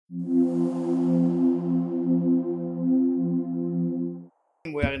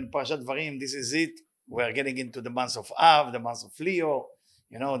we are in Parashat Devarim. This is it. We are getting into the month of Av, the month of Leo.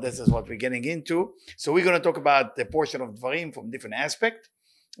 This is what we're getting into. So we're going to talk about the portion of Devarim from different aspects.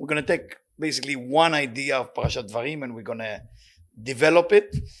 We're going to take basically one idea of Parashat Devarim and we're going to develop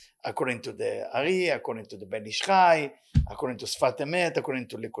it according to the Ari, according to the Ben Ish Chai, according to Sfat Emet, according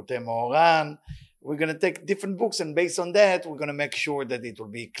to Likutei Moharan. We're going to take different books, and based on that, we're going to make sure that it will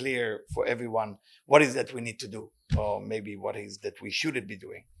be clear for everyone what is that we need to do, or maybe what is that we shouldn't be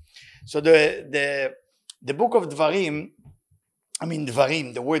doing. So the book of Devarim,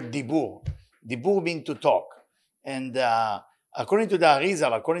 Devarim, the word dibur means to talk. And according to the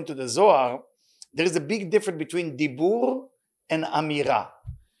Arizal, according to the Zohar, there is a big difference between dibur and amira.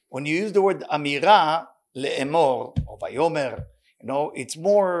 When you use the word amira, le'emor, or vayomer, it's a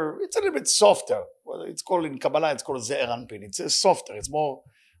little bit softer. Well, it's called in Kabbalah, it's called ze'er anpin. It's softer, it's more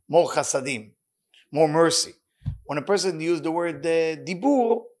chasadim, more mercy. When a person uses the word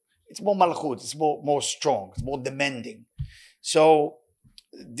dibur, it's more malchut, it's more strong, it's more demanding. So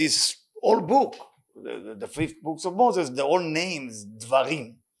this whole book, the 5 books of Moses, the whole name is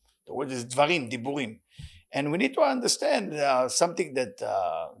Devarim. The word is Devarim, Diburim. And we need to understand something that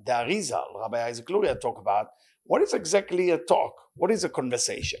the Arizal, Rabbi Isaac Luria, talk about. What is exactly a talk? What is a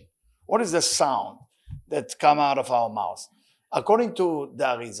conversation? What is the sound that come out of our mouths? According to the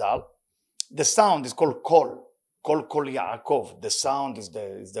Arizal, the sound is called kol. Kol Yaakov. The sound is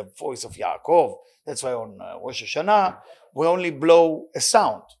the voice of Yaakov. That's why on Rosh Hashanah, we only blow a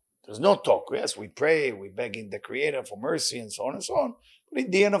sound. There's no talk. Yes, we pray, we beg in the Creator for mercy and so on and so on. But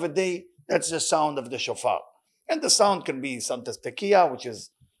at the end of the day, that's the sound of the shofar. And the sound can be sometimes tekiah, which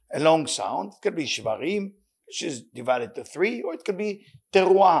is a long sound. It can be shvarim, which is divided to 3, or it could be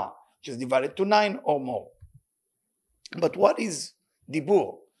teruah, which is divided to 9 or more. But what is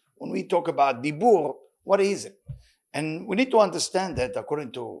dibur? When we talk about dibur, what is it? And we need to understand that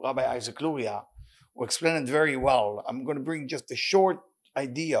according to Rabbi Isaac Luria, who explained it very well. I'm going to bring just a short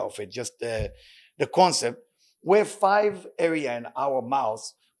idea of it, just the concept. We have 5 areas in our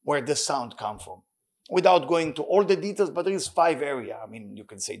mouths where the sound comes from. Without going to all the details, but there is 5 areas. You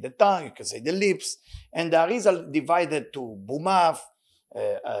can say the tongue, you can say the lips, and the Arizal divided to bumaf,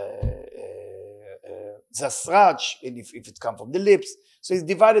 zasrach, if it comes from the lips. So it's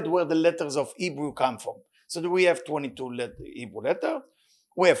divided where the letters of Hebrew come from. So we have 22 Hebrew letters.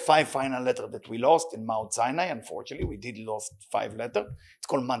 We have 5 final letters that we lost in Mount Sinai. Unfortunately, we did lost 5 letters. It's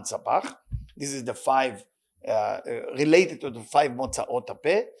called Mantzapach. This is the 5 related to the 5 Motzaot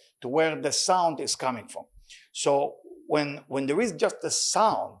HaPeh, to where the sound is coming from. So when there is just a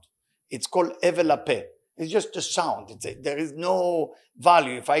sound, it's called Evel HaPeh. It's just a sound. There is no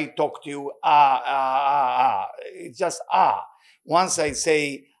value. If I talk to you, it's just ah. Once I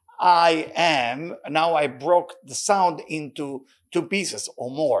say I am, now I broke the sound into 2 pieces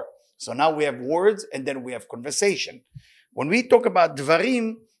or more. So now we have words and then we have conversation. When we talk about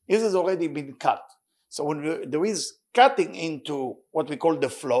Devarim, this has already been cut. So when there is cutting into what we call the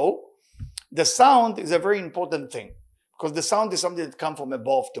flow, the sound is a very important thing, because the sound is something that comes from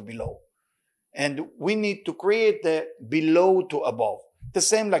above to below. And we need to create the below to above. The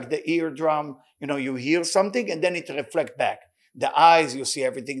same like the eardrum, you hear something and then it reflects back. The eyes, you see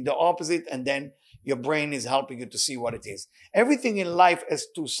everything the opposite, and then your brain is helping you to see what it is. Everything in life has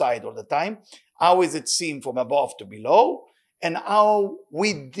 2 sides all the time. How is it seen from above to below? And how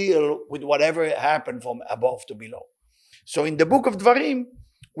we deal with whatever happened from above to below. So in the book of Devarim,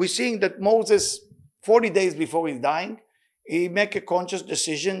 we're seeing that Moses, 40 days before he's dying, he make a conscious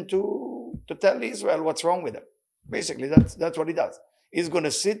decision to tell Israel what's wrong with them. Basically, that's what he does. He's going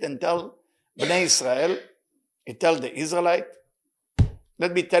to sit and tell Bnei Israel, he tells the Israelite,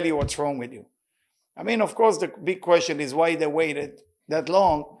 let me tell you what's wrong with you. Of course, the big question is why they waited that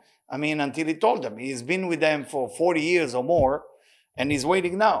long. Until he told them. He's been with them for 40 years or more, and he's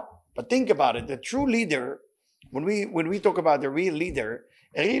waiting now. But think about it. The true leader, when we talk about the real leader,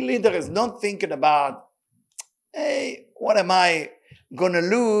 a real leader is not thinking about, hey, what am I going to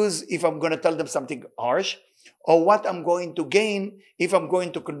lose if I'm going to tell them something harsh? Or what I'm going to gain if I'm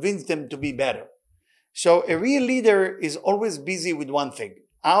going to convince them to be better? So a real leader is always busy with one thing.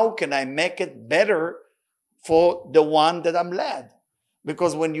 How can I make it better for the one that I'm led?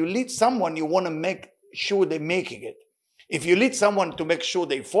 Because when you lead someone, you want to make sure they're making it. If you lead someone to make sure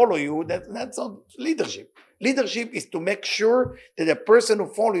they follow you, that's not leadership. Leadership is to make sure that the person who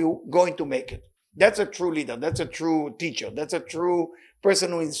follows you going to make it. That's a true leader. That's a true teacher. That's a true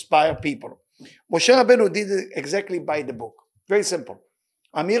person who inspires people. Moshe Rabbeinu did it exactly by the book. Very simple.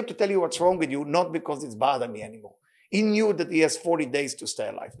 I'm here to tell you what's wrong with you, not because it's bothering me anymore. He knew that he has 40 days to stay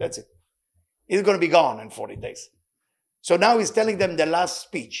alive. That's it. He's going to be gone in 40 days. So now he's telling them the last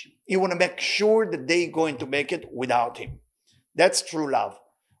speech. You want to make sure that they're going to make it without him. That's true love.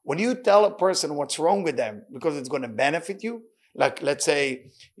 When you tell a person what's wrong with them because it's going to benefit you, like let's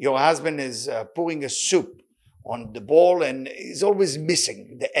say your husband is pouring a soup on the bowl and he's always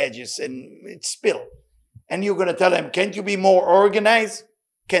missing the edges and it's spilled. And you're going to tell him, can't you be more organized?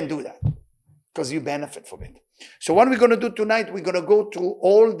 Can't do that because you benefit from it. So what we're going to do tonight, we're going to go through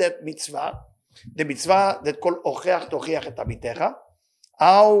all that mitzvah, the mitzvah that called Ocheach Tochiach et Amitecha,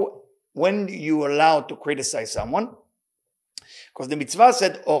 how when you allow to criticize someone, because the mitzvah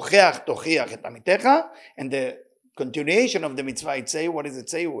said Ocheach Tochiach et Amitecha, and the continuation of the mitzvah, it say, what does it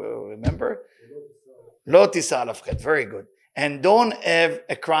say? Remember? Lo tisa alav chet. Very good. And don't have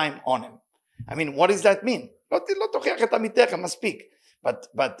a crime on him. I mean, what does that mean? Lo tochiach et amitecha, must speak. But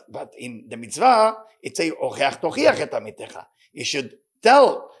in the mitzvah, it say ocheach tochiach et amitecha. You should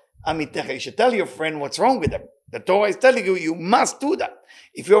tell amitecha, you should tell your friend what's wrong with them. The Torah is telling you, you must do that.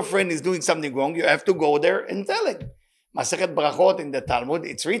 If your friend is doing something wrong, you have to go there and tell him. Masechet Brachot in the Talmud,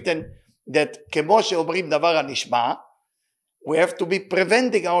 it's written that kemo she'omrim davar hanishma, we have to be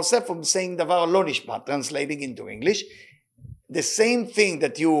preventing ourselves from saying davar lo nishma, translating into English. The same thing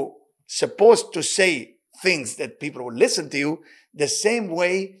that you supposed to say things that people will listen to you, the same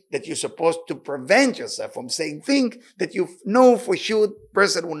way that you're supposed to prevent yourself from saying things that you know for sure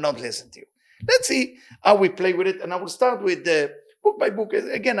person will not listen to you. Let's see how we play with it. And I will start with the book by book.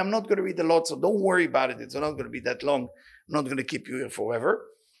 Again, I'm not going to read a lot, so don't worry about it. It's not going to be that long. I'm not going to keep you here forever.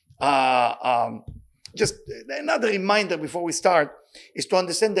 Just another reminder before we start is to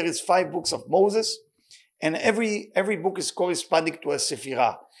understand there is 5 books of Moses, and every book is corresponding to a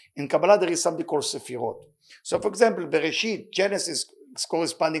sephirah. In Kabbalah, there is something called sephirot. So, for example, Bereshit, Genesis is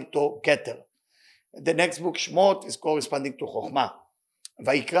corresponding to Keter. The next book, Shmot, is corresponding to Chokhmah.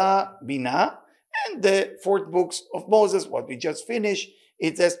 Vaikra, Binah, and the 4th books of Moses, what we just finished,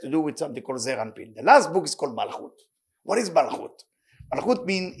 it has to do with something called Zer Anpin. The last book is called Malchut. What is Malchut? Malchut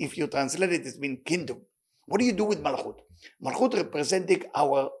means, if you translate it, it means kingdom. What do you do with Malchut? Malchut representing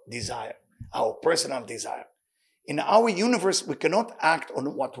our desire, our personal desire. In our universe, we cannot act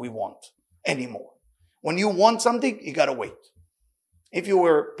on what we want anymore. When you want something, you gotta wait. If you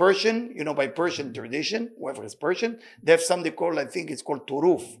were Persian, by Persian tradition, whoever is Persian, they have something called, I think it's called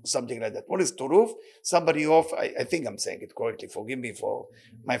turuf, something like that. What is turuf? Somebody I think I'm saying it correctly. Forgive me for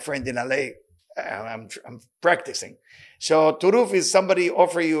my friend in LA. I'm practicing. So turuf is somebody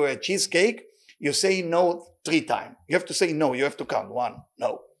offer you a cheesecake. You say no 3 times. You have to say no. You have to count 1,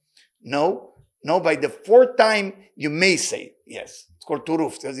 no, no, no. By the 4th time, you may say yes. It's called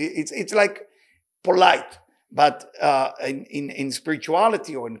turuf. It's like polite. But in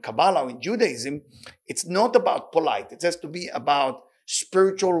spirituality or in Kabbalah or in Judaism, it's not about polite. It has to be about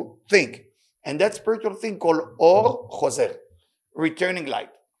spiritual thing. And that spiritual thing called or choser, returning light.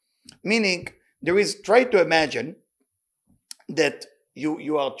 Meaning, try to imagine that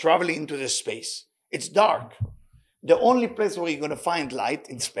you are traveling into the space. It's dark. The only place where you're going to find light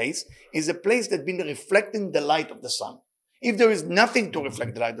in space is a place that's been reflecting the light of the sun. If there is nothing to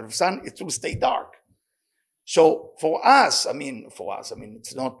reflect the light of the sun, it will stay dark. So for us,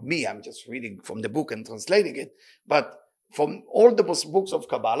 it's not me, I'm just reading from the book and translating it, but from all the books of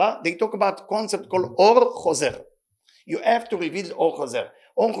Kabbalah, they talk about a concept called Or Choser. You have to reveal Or Choser.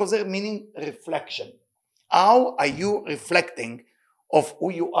 Or Choser meaning reflection. How are you reflecting of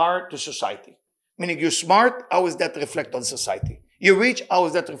who you are to society? Meaning you're smart, how does that reflect on society? You're rich, how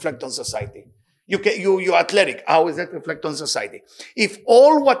does that reflect on society? You're athletic, how does that reflect on society? If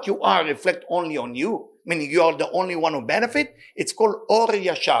all what you are reflect only on you, meaning you are the only one who benefit, it's called Or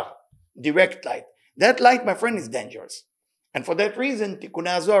Yashar, direct light. That light, my friend, is dangerous. And for that reason, Tikkun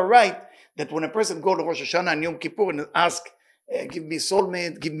HaZohar write that when a person go to Rosh Hashanah and Yom Kippur and ask, give me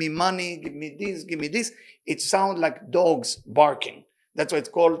soulmate, give me money, give me this, it sounds like dogs barking. That's why it's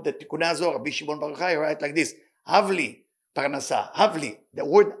called the Tikkun HaZohar. Rabbi Shimon Bar Yochai write like this, Havli, Parnasa, Havli. The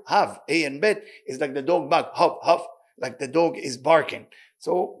word Hav, A and Bet, is like the dog bark, Hav, Hav, like the dog is barking.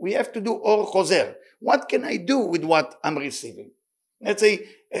 So we have to do Or Choser. What can I do with what I'm receiving? Let's say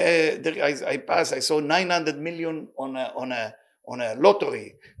I saw 900 million on a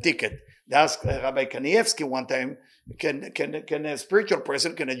lottery ticket. They asked Rabbi Kanievsky one time, can a spiritual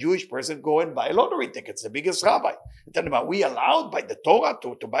person, can a Jewish person go and buy lottery tickets? The biggest rabbi. I told him, are we allowed by the Torah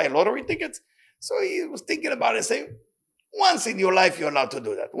to buy lottery tickets? So he was thinking about it, saying, once in your life, you're allowed to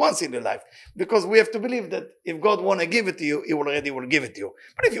do that. Once in your life. Because we have to believe that if God want to give it to you, He already will give it to you.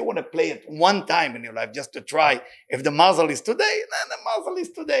 But if you want to play it one time in your life just to try, if the mazel is today, then the mazel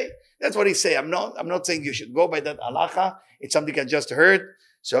is today. That's what he say. I'm not saying you should go by that halacha. It's something I just heard.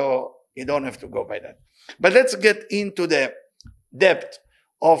 So You don't have to go by that. But let's get into the depth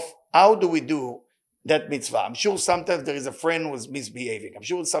of how do we do that mitzvah. I'm sure sometimes there is a friend who's misbehaving. I'm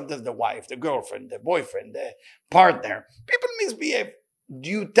sure sometimes the wife, the girlfriend, the boyfriend, the partner, people misbehave. Do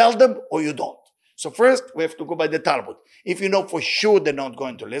you tell them or you don't? So first, we have to go by the Talmud. If you know for sure they're not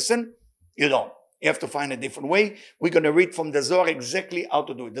going to listen, you don't. You have to find a different way. We're going to read from the Zohar exactly how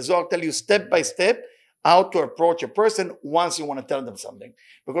to do it. The Zohar tells you step by step how to approach a person once you want to tell them something.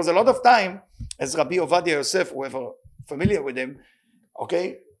 Because a lot of time, as Rabbi Ovadia Yosef, whoever familiar with him,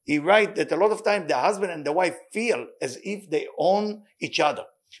 okay, he writes that a lot of time the husband and the wife feel as if they own each other.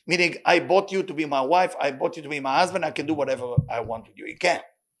 Meaning, I bought you to be my wife, I bought you to be my husband, I can do whatever I want with you. You can't.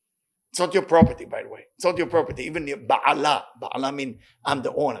 It's not your property, by the way. It's not your property. Even your ba'ala. Ba'ala means I'm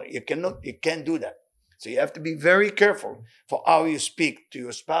the owner. You can't do that. So you have to be very careful for how you speak to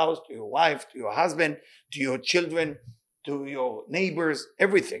your spouse, to your wife, to your husband, to your children, to your neighbors,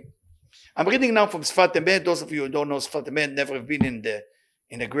 everything. I'm reading now from Sfat Emet. Those of you who don't know Sfat Emet, never have been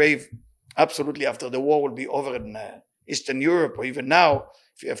in the grave. Absolutely, after the war will be over in Eastern Europe, or even now,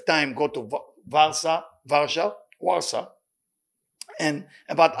 if you have time, go to Warsaw. And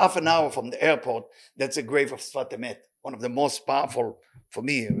about half an hour from the airport, that's a grave of Sfat Emet, one of the most powerful, for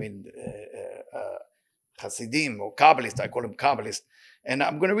me, Hasidim or Kabbalists, I call them Kabbalists. And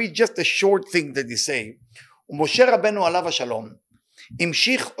I'm going to read just a short thing that they say. ומשה רבנו עליו השלום,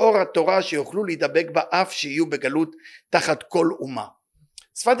 המשיך אור התורה שיוכלו להידבק בה אף שיהיו בגלות תחת כל אומה.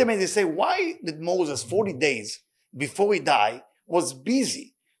 Sfat Emet, they say, why did Moses 40 days before he died was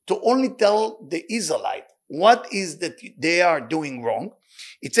busy to only tell the Israelite what is that they are doing wrong?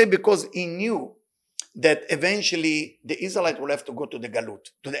 It said because he knew that eventually the Israelite will have to go to the galut,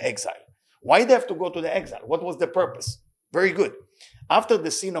 to the exile. Why they have to go to the exile? What was the purpose? Very good. After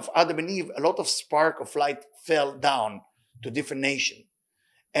the sin of Adam and Eve, a lot of spark of light fell down to different nations.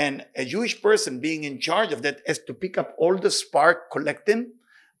 And a Jewish person being in charge of that has to pick up all the spark, collect them,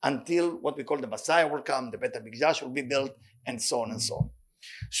 until what we call the Messiah will come, the Bet HaMikdash will be built, and so on and so on.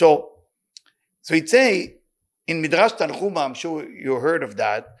 So it say, in Midrash Tanchuma, I'm sure you heard of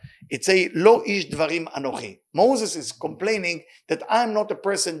that, it say, Lo ish dvarim anochi. Moses is complaining that I'm not a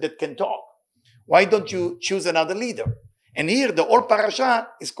person that can talk. Why don't you choose another leader? And here, the whole parasha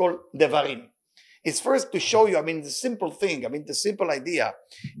is called Devarim. It's first to show you, the simple thing, the simple idea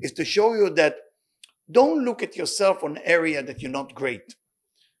is to show you that don't look at yourself on an area that you're not great.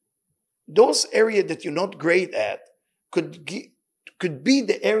 Those areas that you're not great at could be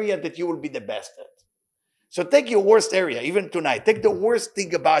the area that you will be the best at. So take your worst area, even tonight. Take the worst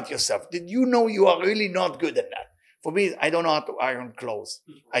thing about yourself. Did you know you are really not good at that? For me, I don't know how to iron clothes.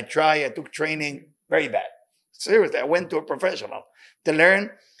 I took training, very bad. Seriously, I went to a professional to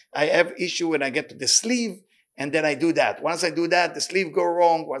learn. I have issue when I get to the sleeve, and then I do that. Once I do that, the sleeve go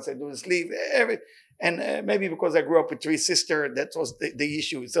wrong. Once I do the sleeve, maybe because I grew up with 3 sisters, that was the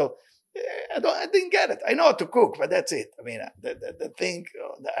issue. So I didn't get it. I know how to cook, but that's it. The thing,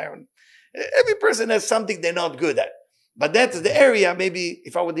 the iron. Every person has something they're not good at. But that's the area, maybe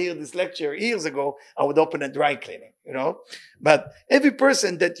if I would hear this lecture years ago, I would open a dry cleaning, But every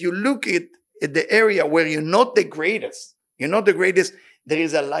person that you look at the area where you're not the greatest, there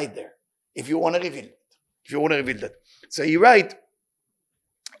is a light there. If you want to reveal it. So he write,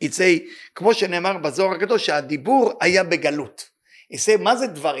 it say, כמו שנאמר בזוהר הקדוש, שהדיבור היה בגלות. He say, מה זה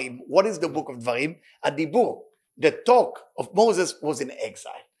דברים? What is the book of דברים? הדיבור, the talk of Moses was in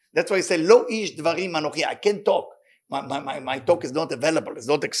exile. That's why he said, לא איש דברים אנוכי. I can't talk. My talk is not available. It's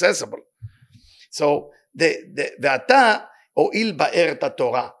not accessible. So, ואתה הואיל באר את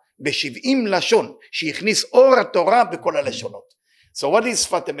התורה, ב70 לשון, שהכניס אור התורה בכל הלשונות. So what is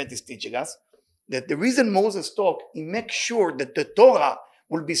Sfat Emet is teaching us? That the reason Moses talked, he makes sure that the Torah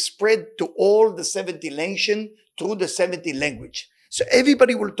will be spread to all the 70 nations through the 70 language. So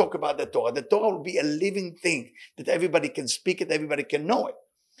everybody will talk about the Torah. The Torah will be a living thing that everybody can speak it, everybody can know it.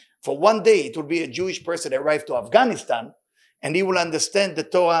 For one day, it will be a Jewish person arrive to Afghanistan, and he will understand the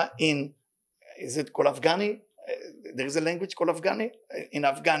Torah in, is it called Afghani? There is a language called Afghani? In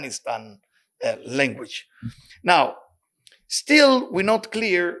Afghanistan language. Now, still, we're not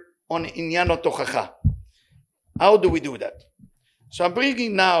clear on Inyan Tochacha. How do we do that? So I'm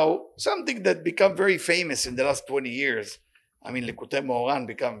bringing now something that became very famous in the last 20 years. Likutei Moharan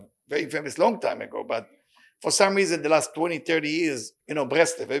became very famous long time ago, but for some reason, the last 20, 30 years,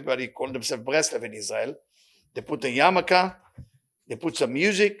 Breslev, everybody called themselves Breslev in Israel. They put a yarmulke, they put some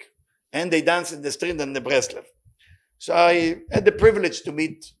music, and they dance in the street in the Breslev. So I had the privilege to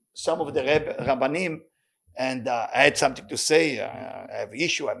meet some of the Rabbanim, and I had something to say. I have an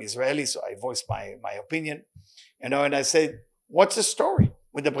issue, I'm Israeli, so I voiced my opinion. And I said, what's the story?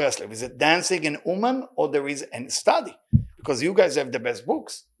 with the Breslev? Is it dancing in Uman or there is an study? Because you guys have the best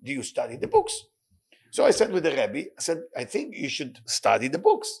books. Do you study the books? So I said with the Rebbe, I said, I think you should study the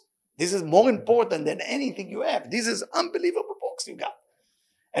books. This is more important than anything you have. This is unbelievable books you got.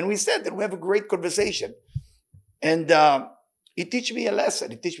 And we said that we have a great conversation. And he teach me a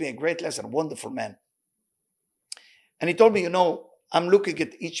lesson. He teach me a great lesson, a wonderful man. And he told me, I'm looking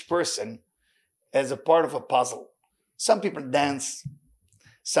at each person as a part of a puzzle. Some people dance.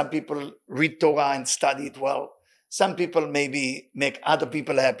 Some people read Torah and study it well. Some people maybe make other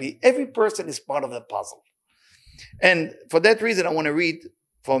people happy. Every person is part of the puzzle. And for that reason, I want to read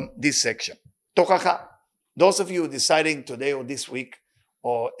from this section. Tochacha. Those of you deciding today or this week,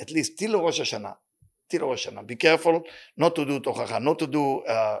 or at least till Rosh Hashanah, be careful not to do tochacha,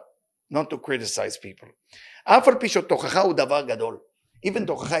 not to criticize people. אף על פי שתוכחה הוא דבר גדול. Even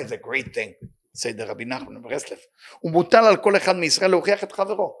תוכחה is a great thing. Say the Rabbi Nachman Breslov. הוא מוטל על כל אחד מישראל להוכיח את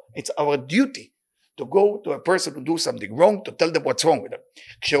חברו. It's our duty to go to a person who do something wrong, to tell them what's wrong with them.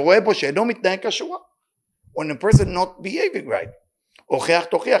 כשרואה בו שאינו מתנהג כשורה. When a person not behaving right. הוכיח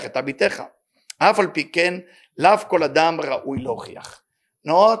תוכיח את עמיתך. אף על פי כן, לאו כל אדם ראוי להוכיח.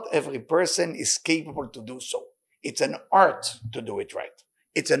 Not every person is capable to do so. It's an art to do it right.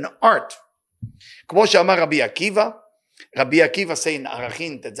 It's an art. כמו שאמר רבי עקיבא say in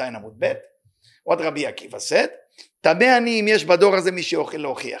ערכין ט"ז עמוד ב', what Rabbi Akiva said, תמה אני אם יש בדור הזה מי שיוכל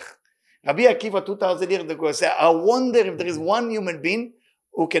להוכיח. Rabbi Akiva 2000 years ago said, I wonder if there is one human being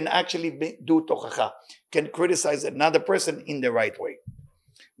who can actually do תוכחה, can criticize another person in the right way.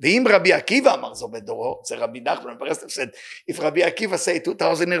 ואם רבי עקיבא אמר זו בדורו, זה רבי נחמן ברסלב said, if רבי עקיבא say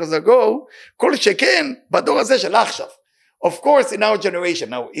 2000 years ago, כל שכן בדור הזה של עכשיו. Of course, in our generation,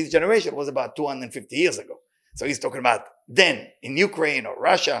 now his generation was about 250 years ago. So he's talking about then in Ukraine or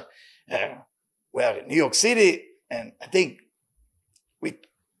Russia, we're in New York City, and I think we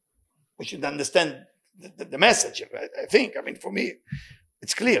should understand the message. I think, for me,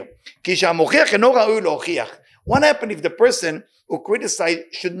 it's clear. What happened if the person who criticized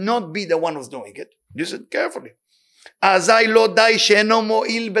should not be the one who's doing it? Listen carefully.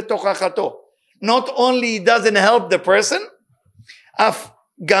 Not only it doesn't help the person, אף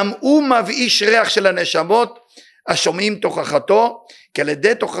גם הוא מבאיש ריח של הנשמות השומעים תוכחתו, כי על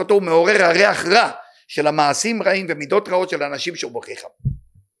ידי תוכחתו הוא מעורר הריח רע של המעשים רעים ומידות רעות של האנשים שהוא מוכיחם.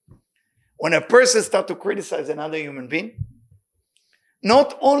 When a person starts to criticize another human being,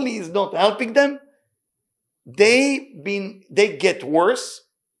 not only is not helping them, they get worse.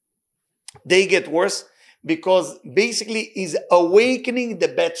 They get worse because basically is awakening the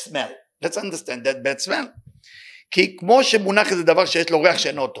bad smell. Let's understand that bad smell. כי כמו שמונח איזה דבר שיש לו ריח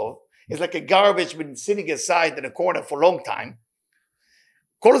שאינו טוב, it's like a garbage been sitting aside in a corner for a long time,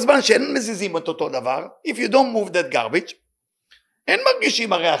 כל זמן שאין מזיזים את אותו דבר, if you don't move that garbage, אין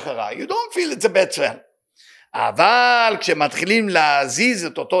מרגישים הריח הרע, you don't feel it's a bad smell. אבל כשמתחילים להזיז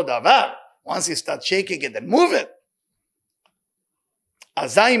את אותו דבר, once you start shaking it and move it,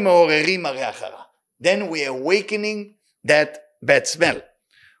 אזי מעוררים הריח הרע. Then we are awakening that bad smell.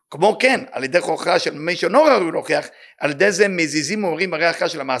 כמו כן, על ידי כוחה של מי שאינו ראוי להוכיח, על ידי זה מזיזים מעוררים הריח הרע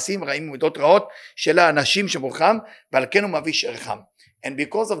של המעשים רעים ומידות רעות של האנשים שמוכם, ועל כן הוא מביא שרחם. And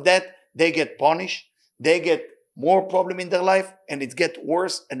because of that, they get punished, they get more problem in their life, and it gets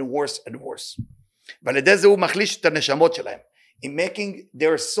worse and worse and worse. ועל ידי זה הוא מחליש את הנשמות שלהם, in making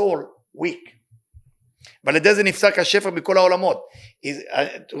their soul weak. ועל ידי זה נפסק השפע מכל העולמות.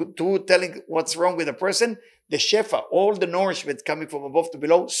 To telling what's wrong with a person, the shefa, all the nourishment coming from above to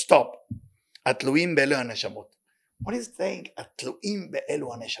below, stop. התלויים באלו הנשמות. What is saying? התלויים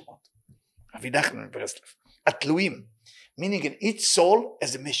באלו הנשמות. רבי נחמן מברסלב. התלויים. Meaning in each soul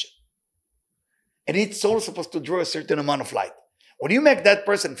has a mission. And each soul is supposed to draw a certain amount of light. When you make that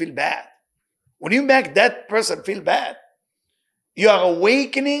person feel bad, you are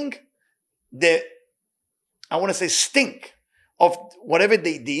awakening the, I want to say, stink of whatever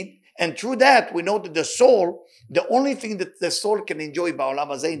they did. And through that, we know that the soul, the only thing that the soul can enjoy ba'olam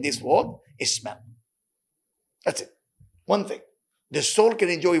hazeh in this world is smell. That's it. One thing. The soul can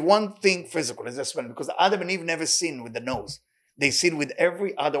enjoy one thing physical, is the smell. Because Adam and Eve never sin with the nose. They sin with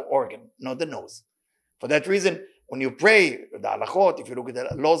every other organ, not the nose. For that reason, when you pray, the halachot, if you look at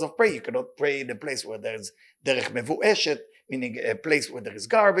the laws of prayer, you cannot pray in a place where there's derech mevu'eshet, meaning a place where there is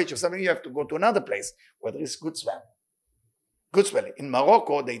garbage or something. You have to go to another place where there is good smell. Good smell. In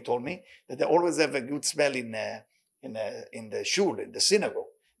Morocco, they told me that they always have a good smell in the shul, in the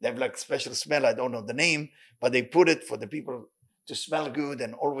synagogue. They have like special smell, I don't know the name, but they put it for the people to smell good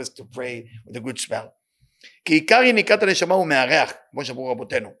and always to pray with a good smell. כי עיקר יניקת הנשמה הוא מהריח, כמו שאמרו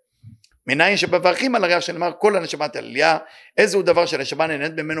רבותינו. מניין שמברכים על הריח שנאמר כל הנשמת עלייה, איזה הוא דבר שהנשמה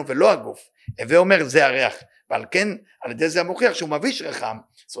נהנית ממנו ולא הגוף. הווה אומר זה הריח, ועל כן על ידי זה המוכיח שהוא מביש ריחם.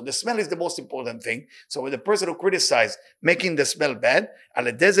 So the smell is the most important thing. So with the person who criticized making the smell bad, על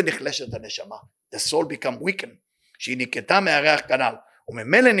ידי זה נחלשת הנשמה. The soul become weakened. שהיא נקטה מהריח כנ"ל.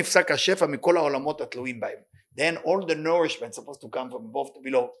 וממילא נפסק השפע מכל העולמות התלויים בהם. Then all the nourishment supposed to come from above to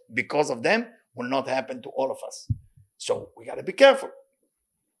below because of them will not happen to all of us. So we got to be careful.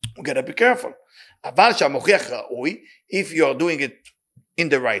 We got to be careful. אבל שהמוכיח ראוי, if you are doing it in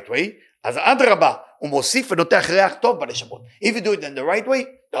the right way, אז אדרבה, הוא מוסיף ונותח ריח טוב בנשמות. If you do it in the right way,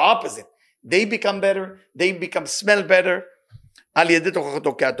 the opposite. They become better, they become smell better, על ידי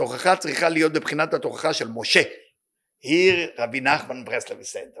תוכחתו, כי התוכחה צריכה להיות בבחינת התוכחה של משה. Here, Rabbi Nachman Breslev is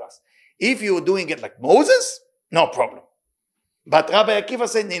saying to us, if you're doing it like Moses, no problem. But Rabbi Akiva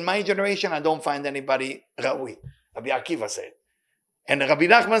said, in my generation, I don't find anybody Raui. Rabbi Akiva said. And Rabbi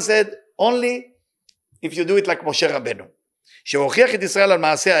Nachman said, only if you do it like Moshe Rabbeinu. שהוכיח את ישראל על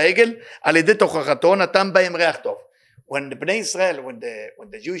מעשה העגל, על ידי תוכחתו, נתן בהם ריח טוב. When the Bnei Israel, when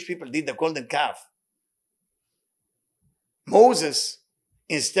the Jewish people did the golden calf, Moses,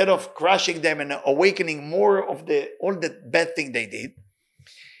 instead of crushing them and awakening more of all the bad thing they did,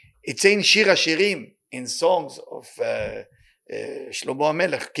 it's in Shir HaShirim, in songs of Shlomo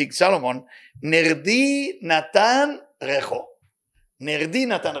HaMelech, King Solomon, Nerdi Natan Recho. Nerdi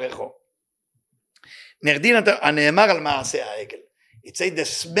Natan Recho. Nerdi Natan, הנאמר על מעשה העגל. It said the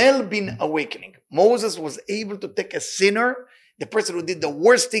smell been awakening. Moses was able to take a sinner, the person who did the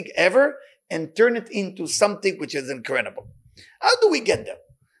worst thing ever, and turn it into something which is incredible. How do we get there?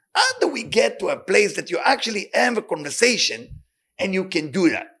 How do we get to a place that you actually have a conversation and you can do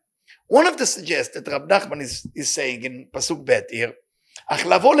that? One of the suggests that Rab Nachman is saying in Pasuk Bet here, אך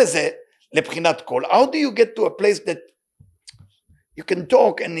לבוא לזה, לבחינת כל, how do you get to a place that you can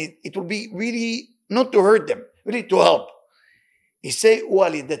talk and it will be really not to hurt them, really to help? He say, הוא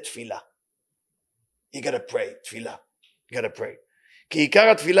על ידי תפילה. You gotta pray, תפילה. You gotta pray. כי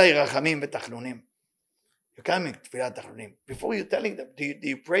עיקר התפילה היא רחמים ותחנונים. You can't make תפילת תחנונים. Before you're telling them, do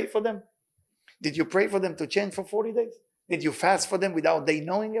you pray for them? Did you pray for them to change for 40 days? Did you fast for them without they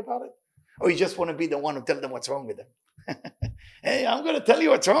knowing about it? Or you just want to be the one who tell them what's wrong with them? Hey, I'm going to tell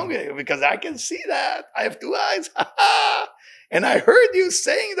you what's wrong with you because I can see that. I have 2 eyes. And I heard you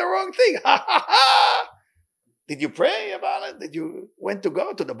saying the wrong thing. Did you pray about it? Did you went to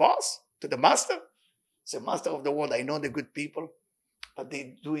go to the boss, to the master? Say, master of the world, I know the good people, but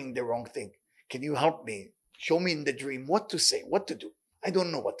they're doing the wrong thing. Can you help me? Show me in the dream what to say, what to do. I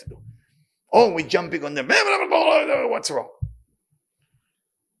don't know what to do. Oh, we're jumping on them. What's wrong?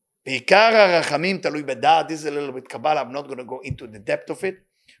 בעיקר הרחמים תלוי בדעת. This is a little bit Kabbalah. I'm not going to go into the depth of it.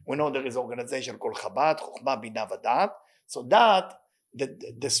 We know there is organization called Chabad, חוכמה, בינה ודעת. So that,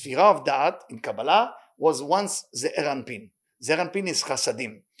 the sphere of da'at in Kabbalah was once Ze'er Anpin. Ze'er Anpin is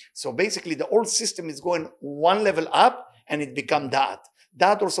chasadim. So basically the whole system is going one level up and it become da'at.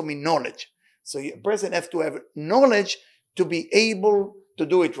 Da'at also means knowledge. So a person has to have knowledge to be able to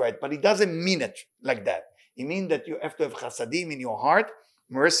do it right. But it doesn't mean it like that. It means that you have to have chasadim in your heart,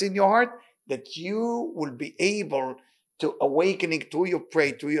 mercy in your heart, that you will be able to awakening through your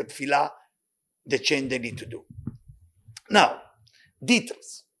prayer, through your tefillah, the change they need to do. Now,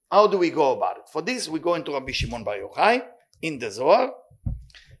 details. How do we go about it? For this, we go into Rabbi Shimon Bar Yochai, in the Zohar,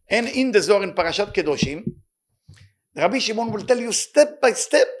 and in the Zohar in Parashat Kedoshim, Rabbi Shimon will tell you step by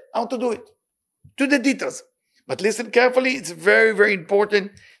step how to do it, to the details. But listen carefully, it's very, very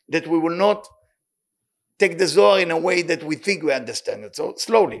important that we will not take the Zohar in a way that we think we understand it. So,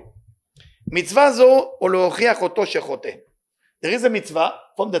 slowly. Mitzvah zo, o leochiach oto shechote. There is a mitzvah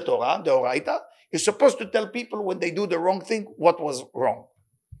from the Torah, the Oraita. You're supposed to tell people when they do the wrong thing, what was wrong.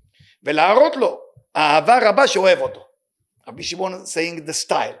 ולהראות לו, האהבה רבה שאוהב אותו. רבי שמעון saying the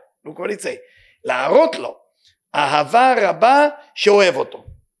style. Look what it say. להראות לו, אהבה רבה שאוהב אותו.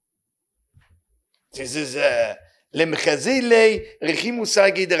 This is למחזי לי, רחימו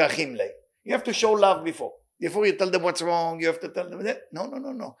סגי דרכים לי. You have to show love before. Before you tell them what's wrong, you have to tell them that.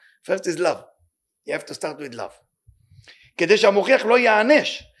 No. First is love. You have to start with love. כדי שהמוכיח לא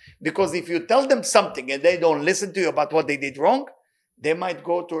יענש. Because if you tell them something and they don't listen to you about what they did wrong, they might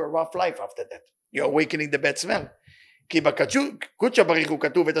go to a rough life after that. You're awakening the bad smell. כי בקודשא בריך הוא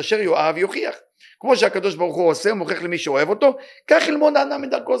כתוב את אשר יאהב יוכיח. כמו שהקדוש ברוך הוא עושה, מוכיח למי שאוהב אותו, כך ילמוד האדם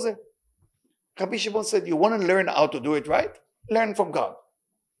מדרכו זה. Rabbi Shimon said, you want to learn how to do it right? Learn from God.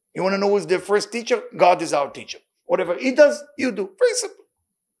 You want to know who's the first teacher? God is our teacher. Whatever he does, you do. Very simple.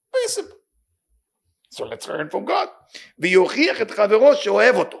 Very simple. So let's learn from God. ויוכיח את חברו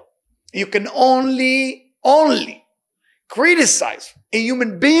שאוהב אותו. You can only criticize a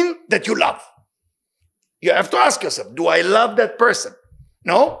human being that you love? You have to ask yourself, do I love that person?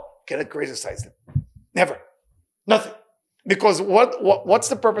 No, cannot criticize them. Never. Nothing. Because what's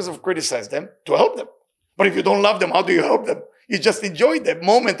the purpose of criticizing them? To help them. But if you don't love them, how do you help them? You just enjoy the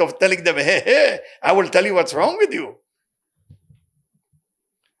moment of telling them, hey, I will tell you what's wrong with you.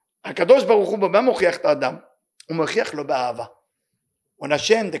 הקדוש ברוך הוא במה מוכיח את האדם? הוא מוכיח לו באהבה. When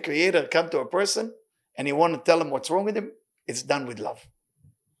Hashem, the creator, come to a person and you want to tell him what's wrong with him, it's done with love.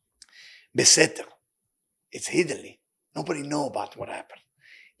 בסתר. It's hiddenly. Nobody know about what happened.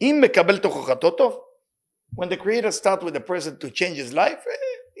 אם מקבל תוכחתו טוב, when the creator starts with a person to change his life,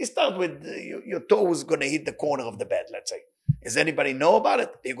 he starts with your toe is going to hit the corner of the bed, let's say. Does anybody know about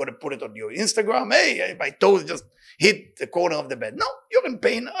it? You're going to put it on your Instagram. Hey, my toes just hit the corner of the bed. No, you're in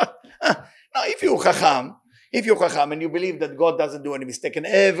pain. Now, if you're Chacham and you believe that God doesn't do any mistake and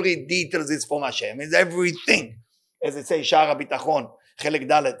every detail is from Hashem, it's everything. As it says, Shara Bitachon, Chelek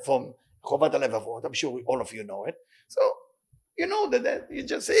Dalet from Chovat HaLevavot. I'm sure all of you know it. So, you know that you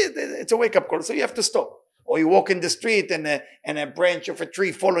just say it's a wake-up call, so you have to stop. Or you walk in the street and a branch of a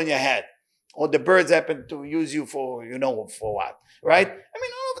tree fall on your head. Or the birds happen to use you for, for what, right? I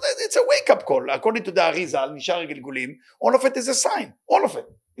mean, all of that, it's a wake-up call. According to the Arizal, Nishar Gilgulim, all of it is a sign. All of it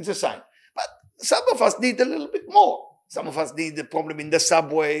is a sign. But some of us need a little bit more. Some of us need the problem in the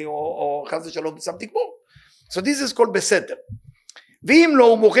subway or Chaz Shalom, something more. So this is called Beseter. V'im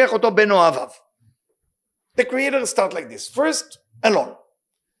lo mukech oto ben oavav. The Creator starts like this. First, alone.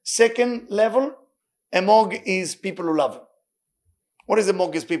 Second level, among his people who love him. What is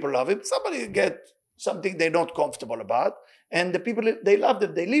among his people who love him? Somebody get something they're not comfortable about, and the people they love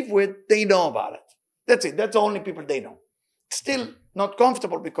that they live with, they know about it. That's it. That's the only people they know. Still not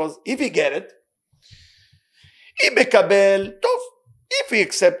comfortable because if he get it, he מקבל, טוב. If he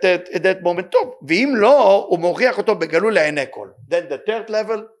accept it at that moment, טוב. ואם לא, הוא מוכיח אותו בגלוי לעיני כל. Then the third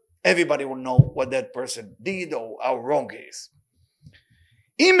level, everybody will know what that person did or how wrong he is.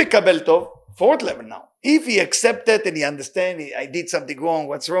 אם מקבל טוב, fourth level now. If he accept it and he understand, I did something wrong,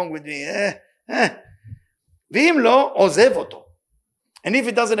 what's wrong with me? ואם לא, עוזב אותו. And if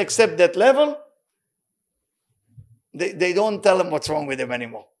he doesn't accept that level, they don't tell him what's wrong with him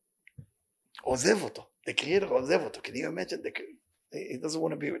anymore. עוזב אותו. The Creator עוזב אותו. Can you imagine? He doesn't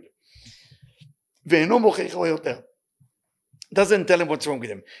want to be with him. ואינו מוכיחו יותר. Doesn't tell him what's wrong with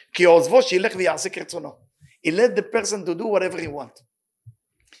him. כי עוזבו שילך ויעשה כרצונו. He let the person to do whatever he wants.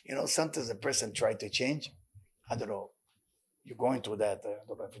 Sometimes a person tries to change. I don't know. You're going through that. I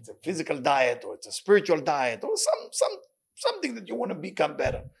don't know if it's a physical diet or it's a spiritual diet or something that you want to become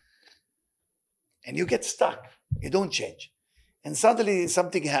better. And you get stuck. You don't change. And suddenly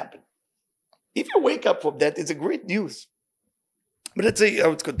something happened. If you wake up from that, it's a great news. But let's say,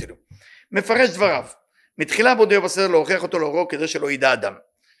 let's continue. מפרש דבריו. מתחילה בודה בסדר להוכיח אותו לאורו כדי שלא ידע אדם.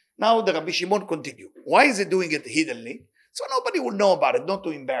 Now the Rabbi Shimon continue. Why is he doing it hiddenly? So nobody will know about it, not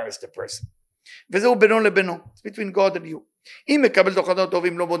to embarrass the person. וזהו בינו לבינו. It's between God and you. אם מקבל תוכנות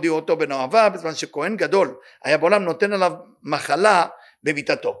טובים לא מודיעו אותו בנאהבה, בזמן שכהן גדול היה בעולם נותן עליו מחלה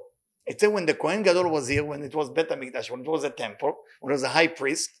במיטתו. It said when the Kohen Gadol was here, when it was Bet HaMikdash, when it was a temple, when it was a high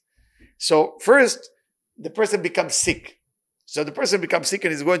priest. So first, the person becomes sick. So the person becomes sick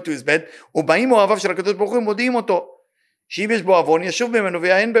and is going to his bed. ובאים אוהביו של הקדוש ברוך הוא מודיעים אותו. שאם יש בו עוון ישוב ממנו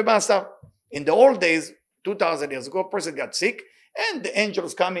ויען במעשיו. In the old days, 2,000 years ago, a person got sick, and the angel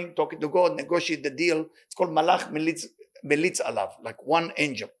is coming, talking to God, negotiate the deal. It's called malach melitz alav, like one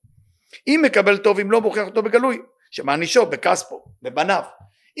angel. אם מקבל טוב, אם לא מוכיח אותו בגלוי, שמענישו בכספו, בבניו.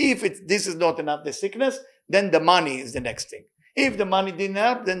 If this is not enough, the sickness, then the money is the next thing. If the money didn't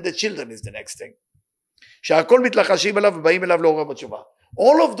help, then the children is the next thing. שהכל מתלחשים אליו ובאים אליו לעורר בתשובה.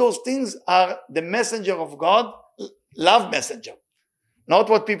 All of those things are the messenger of God, love messenger. Not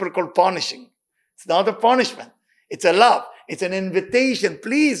what people call punishing. It's not a punishment. It's a love. It's an invitation.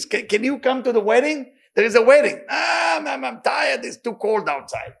 Please, can you come to the wedding? There is a wedding. I'm tired. It's too cold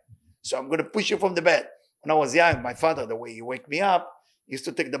outside. So I'm going to push you from the bed. When I was young, my father, the way he wake me up, used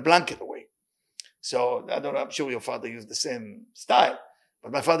to take the blanket away. So I don't know, I'm sure your father used the same style.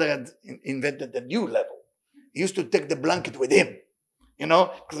 But my father had invented a new level. He used to take the blanket with him.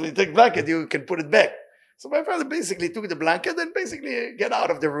 Because when you take blanket, you can put it back. So my father basically took the blanket and basically get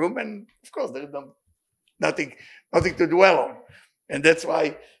out of the room. And of course, there's nothing to dwell on. And that's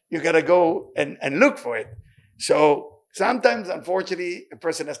why you got to go and look for it. So sometimes, unfortunately, a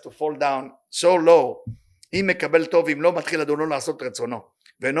person has to fall down so low. אם מקבל טוב, אם לא מתחיל אדונו לעשות רצונו,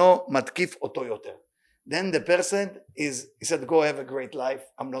 ואינו מתקיף אותו יותר. Then the person he said, go have a great life.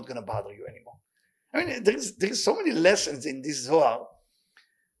 I'm not going to bother you anymore. I mean, there's so many lessons in this Zohar.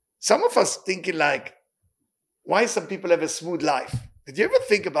 Some of us thinking like, why some people have a smooth life. Did you ever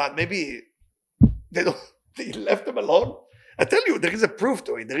think about maybe they left them alone? I tell you, there is a proof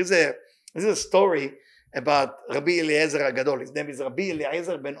to it. There is a story about Rabbi Eliezer HaGadol. His name is Rabbi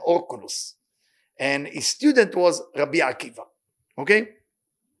Eliezer ben Orkulus. And his student was Rabbi Akiva. Okay?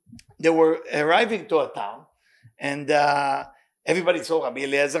 They were arriving to a town, and everybody saw Rabbi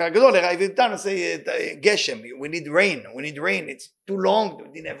Eliezer HaGadol arrive in town and say, Geshem, we need rain. It's too long. We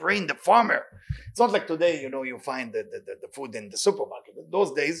didn't have rain. The farmer. It's not like today, you find the food in the supermarket. In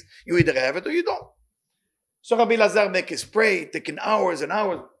those days, you either have it or you don't. So Rabbi Eliezer make his pray, taking hours and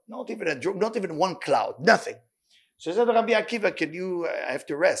hours, not even one cloud, nothing. So he said, Rabbi Akiva, I have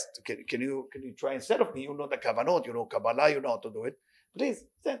to rest. Can you try instead of me? You know the kavanot, you know Kabbalah, you know how to do it. Please.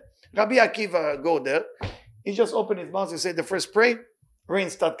 Rabbi Akiva go there. He just opened his mouth and said the first prayer, rain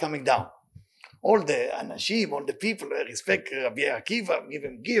start coming down. All the anashim, all the people respect Rabbi Akiva, give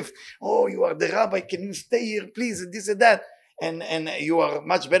him gift. Oh, you are the rabbi, can you stay here, please, and this and that. And you are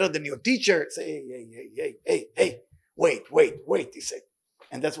much better than your teacher. Say, hey, wait, he said.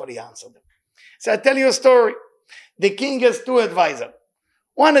 And that's what he answered them. So I tell you a story. The king has two advisors.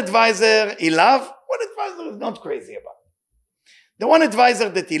 One advisor he loves, one advisor is not crazy about. The one advisor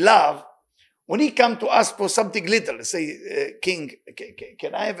that he loves, when he come to ask for something little, say, king,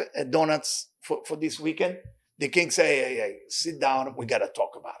 can I have donuts for this weekend? The king say, hey, sit down, we got to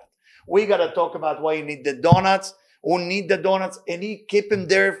talk about it. We got to talk about why you need the donuts, who need the donuts, and he keep him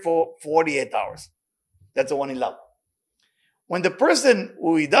there for 48 hours. That's the one he loves. When the person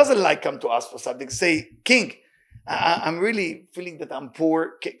who he doesn't like come to ask for something, say, king, I'm really feeling that I'm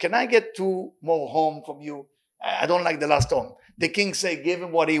poor. Can I get 2 more home from you? I don't like the last home. The king say, give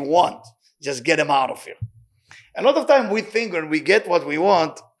him what he wants. Just get him out of here. A lot of time we think when we get what we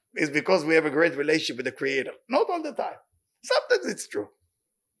want is because we have a great relationship with the Creator. Not all the time. Sometimes it's true.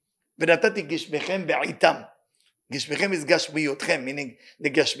 ונתתי גשמיכם בעיתם. גשמיכם is גשמיותכם, meaning the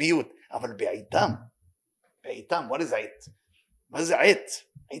גשמיות. אבל בעיתם, what is עת? What is עת?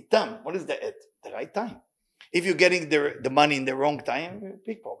 עיתם, what is the עת? The right time. If you're getting the money in the wrong time,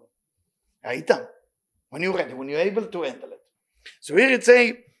 big problem. עיתם. When you're ready, when you're able to handle it. So here it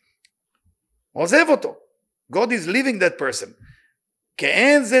say, עוזב אותו. God is leaving that person.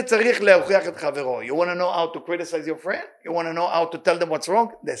 כאין זה צריך להוכיח את חברו. You want to know how to criticize your friend? You want to know how to tell them what's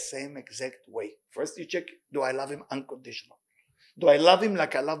wrong? The same exact way. First you check, do I love him unconditional? Do I love him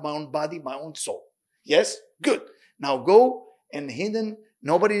like I love my own body, my own soul? Yes? Good. Now go and hidden,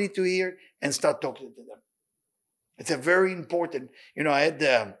 nobody need to hear, and start talking to them. It's a very important, I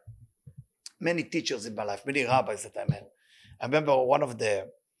had many teachers in my life, many rabbis that I met. I remember one of the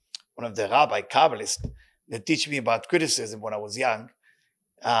rabbi, Kabbalists, that teach me about criticism when I was young,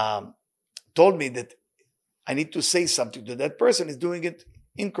 told me that I need to say something to that person is doing it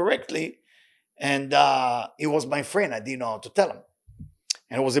incorrectly. And he was my friend. I didn't know how to tell him.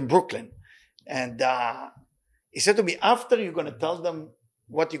 And it was in Brooklyn. And he said to me, after you're going to tell them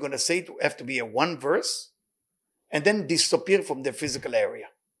what you're going to say, it have to be a one verse and then disappear from the physical area.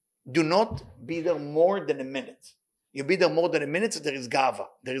 Do not be there more than a minute. You be there more than a minute, there is gava.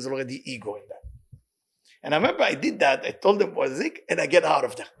 There is already ego in that. And I remember I did that. I told them was sick, and I get out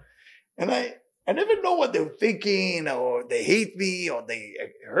of there. And I never know what they were thinking, or they hate me, or they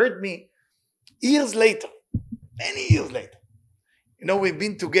hurt me. Years later, many years later, we've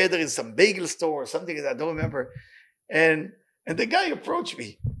been together in some bagel store or something that I don't remember. And the guy approached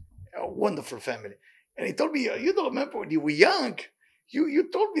me, a wonderful family. And he told me, you don't remember when you were young, you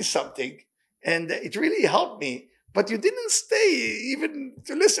told me something, and it really helped me, but you didn't stay even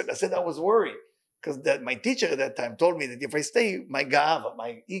to listen. I said I was worried. Because my teacher at that time told me that if I stay, my gava,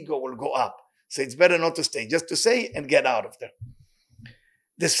 my ego will go up. So it's better not to stay, just to say and get out of there.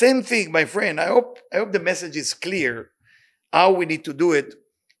 The same thing, my friend. I hope the message is clear how we need to do it,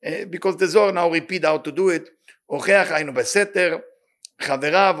 because the Zohar now repeat how to do it.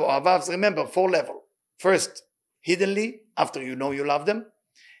 Remember, 4 levels. First, hiddenly, after you know you love them.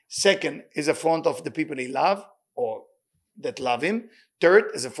 Second, is a front of the people he love or that love him.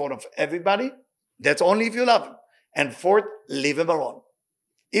 Third, is a front of everybody. That's only if you love him. And fourth, leave him alone.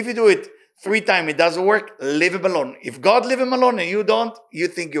 If you do it 3 times, it doesn't work, leave him alone. If God leave him alone and you don't, you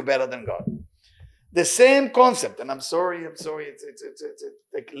think you're better than God. The same concept, and I'm sorry, it's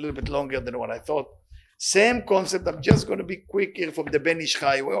take a little bit longer than what I thought. Same concept, I'm just going to be quick here from the Ben Ish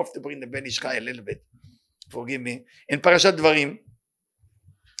Chai. We have to bring the Ben Ish Chai a little bit. Forgive me. In Parashat Devarim,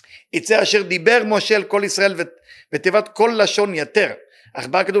 יצא אשר דיבר משה אל כל ישראל ותיבת כל לשון יתר. אך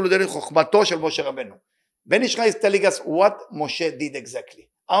בא כתוב לדעת חוכמתו של משה רבנו. Ben Ish Chai is telling us what Moshe did exactly.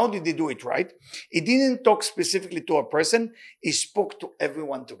 How did he do it, right? He didn't talk specifically to a person. He spoke to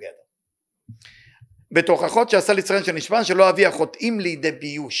everyone together. בתוכחות שעשה ליצרן שנשבן שלא אביא החוטאים לידי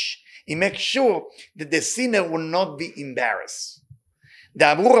ביוש. He makes sure that the sinner will not be embarrassed.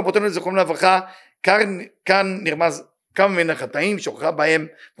 דאמרו רבותינו זכרם לברכה, כאן נרמז כמה מן החטאים שוכחה בהם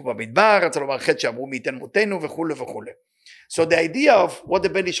במדבר, רצה לומר חטא שאמרו מי ייתן מותנו וכו' וכו'. So the idea of what the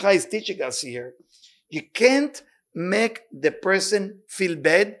Ben Ish Chai is teaching us here, you can't make the person feel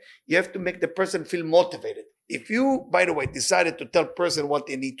bad, you have to make the person feel motivated. If you, by the way, decided to tell person what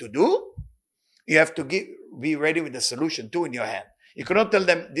they need to do, you have to be ready with the solution too in your hand. You cannot tell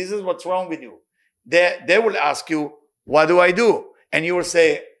them, this is what's wrong with you. They will ask you, what do I do? And you will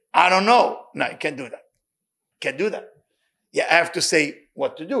say, I don't know. No, you can't do that. Can't do that. You have to say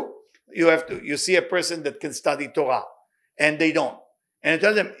what to do. You see a person that can study Torah, and they don't. And you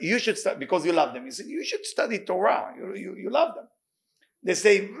tell them, you should study, because you love them. You say, you should study Torah. You love them. They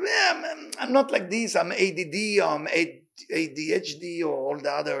say, I'm not like this. I'm ADD, or I'm ADHD, or all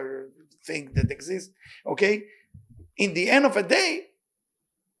the other things that exist. Okay? In the end of the day,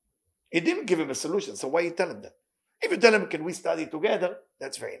 it didn't give him a solution. So why are you telling them? If you tell them, can we study together?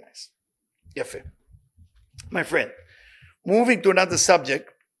 That's very nice. Yafe. My friend, moving to another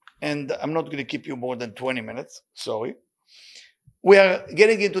subject, and I'm not going to keep you more than 20 minutes. Sorry. We are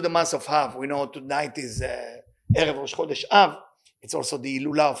getting into the month of Av. We know tonight is Erev Rosh Chodesh Av. It's also the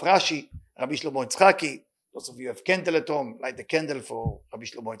Ilula of Rashi, Rabbi Shlomo Yitzchaki. Those of you have candle at home, light the candle for Rabbi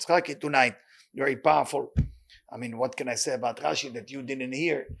Shlomo Yitzchaki tonight. Very powerful. I mean, what can I say about Rashi that you didn't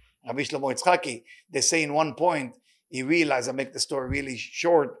hear? Rabbi Shlomo Yitzchaki, they say in one point, he realized, I make the story really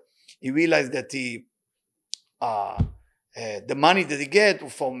short, he realized that the money that he get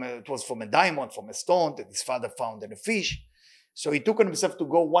it was from a diamond, from a stone that his father found in a fish. So he took on himself to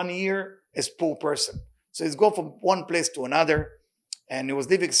go 1 year as poor person. So he's go from one place to another, and he was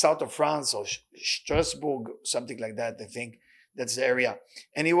living south of France or Strasbourg, something like that, I think. That's the area.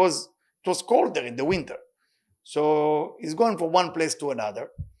 And it was cold there in the winter. So he's going from one place to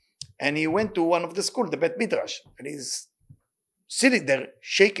another. And he went to one of the schools, the Bet Midrash. And he's sitting there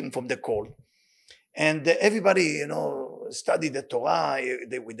shaking from the cold. And everybody, study the Torah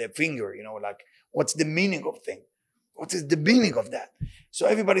with their finger, like, what's the meaning of things? What is the meaning of that? So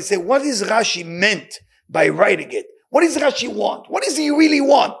everybody say, what is Rashi meant by writing it? What does Rashi want? What does he really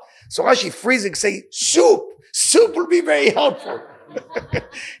want? So Rashi freezing say, soup. Soup will be very helpful.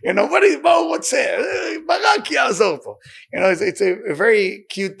 What's it? Barak ya'azor po. It's a very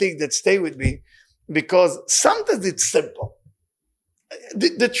cute thing that stay with me, because sometimes it's simple.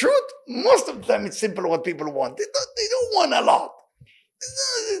 The truth, most of the time it's simple what people want. They don't want a lot.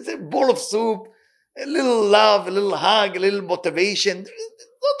 It's a bowl of soup, a little love, a little hug, a little motivation. Not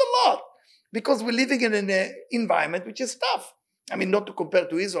a lot. Because we're living in an environment which is tough. I mean, not to compare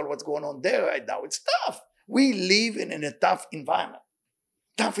to Israel, what's going on there right now. It's tough. We live in a tough environment.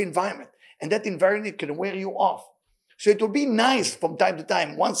 Tough environment. And that environment can wear you off. So it will be nice from time to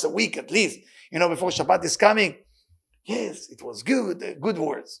time, once a week at least, before Shabbat is coming. Yes, it was good. Good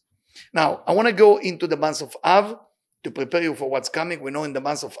words. Now, I want to go into the month of Av to prepare you for what's coming. We know in the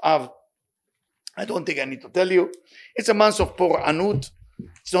month of Av, I don't think I need to tell you. It's a month of Por'anut.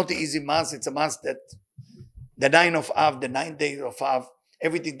 It's not an easy month. It's a month that the 9 of Av, the 9 days of Av,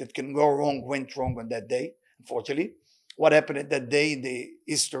 everything that can go wrong went wrong on that day, unfortunately. What happened at that day in the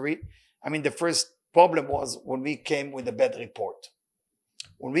history? I mean, the first problem was when we came with a bad report.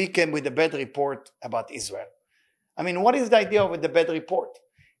 When we came with a bad report about Israel. I mean, what is the idea of the bad report?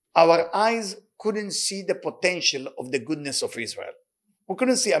 Our eyes couldn't see the potential of the goodness of Israel. We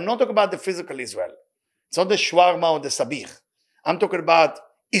couldn't see. I'm not talking about the physical Israel. It's not the shawarma or the sabich. I'm talking about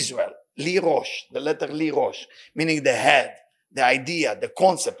Israel. Li Rosh, the letter Li Rosh, meaning the head, the idea, the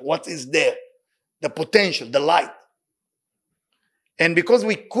concept, what is there, the potential, the light. And because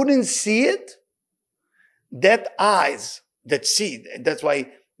we couldn't see it, that eyes that see, that's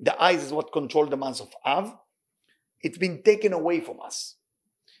why the eyes is what control the month of Av, it's been taken away from us.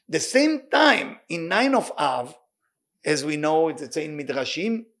 The same time, in 9 of Av, as we know, it's in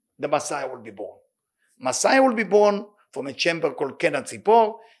Midrashim, the Messiah will be born. Messiah will be born from a chamber called Kenat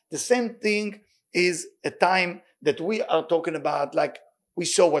Tzipor. The same thing is a time that we are talking about, like we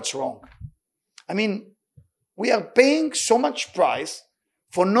saw what's wrong. I mean, we are paying so much price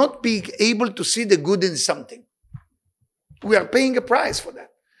for not being able to see the good in something. We are paying a price for that.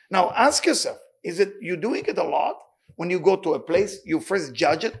 Now ask yourself, is it you doing it a lot? When you go to a place, you first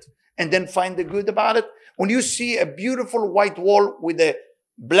judge it and then find the good about it. When you see a beautiful white wall with a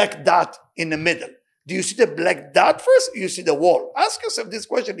black dot in the middle, do you see the black dot first or you see the wall? Ask yourself this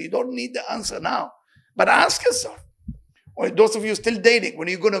question. You don't need the answer now. But ask yourself, or those of you still dating, when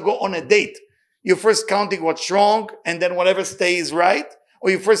you're going to go on a date, you're first counting what's wrong and then whatever stays right? or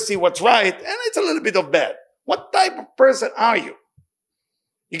you first see what's right, and it's a little bit of bad. What type of person are you?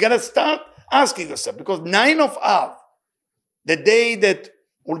 You got to start asking yourself, because 9 of Av, the day that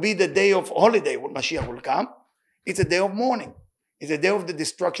will be the day of holiday when Mashiach will come, it's a day of mourning. It's a day of the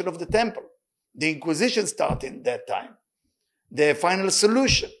destruction of the temple. The Inquisition started that time. The final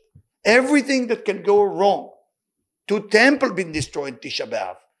solution. Everything that can go wrong. 2 temples being destroyed in Tisha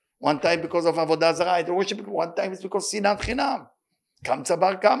B'Av. One time because of Avodah Zarah, the worship. One time it's because Sinat Chinam. Kamsa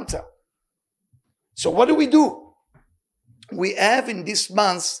bar Kamsa. So what do? We have in this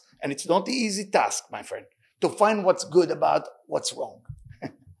month, and it's not the easy task, my friend, to find what's good about what's wrong.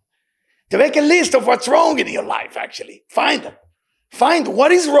 To make a list of what's wrong in your life, actually. Find them. Find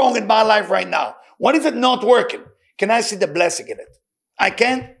what is wrong in my life right now. What is it not working? Can I see the blessing in it? I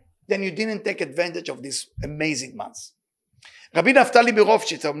can't? Then you didn't take advantage of this amazing month. Rabbi Naftali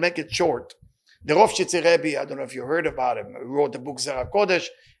Birovshitz, I'll make it short. The Rovshitzer Rebbe, I don't know if you heard about him, he wrote the book Zera Kodesh,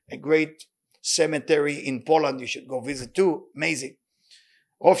 a great cemetery in Poland you should go visit too. Amazing.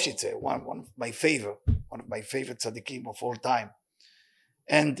 Rovshitzer, one of my favorite tzaddikim of all time.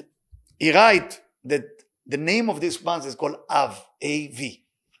 And he writes that the name of this month is called Av, A-V.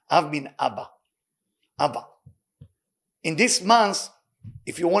 Av means Abba. Abba. In this month,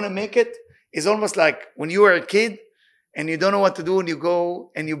 if you want to make it, it's almost like when you were a kid and you don't know what to do, and you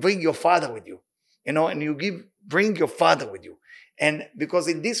go and you bring your father with you, and you bring your father with you. And because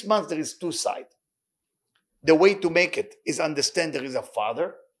in this month there is 2 sides. The way to make it is understand there is a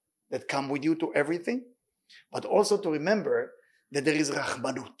father that come with you to everything, but also to remember that there is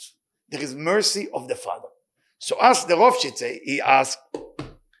Rahmanut. There is mercy of the father. So ask the Rovshitze, he asked,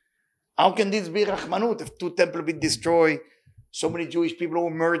 how can this be Rahmanut if 2 temples be destroyed, so many Jewish people were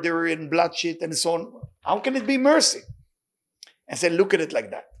murdered and bloodshed and so on? How can it be mercy? And said, look at it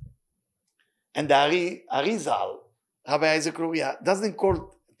like that. And the Arizal, Rabbi Isaac Luria, doesn't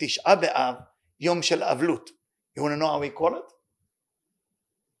call Tisha B'Av Yom Shel Avlut. You want to know how he call it?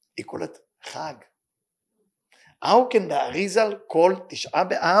 He call it Chag. How can the Arizal call Tisha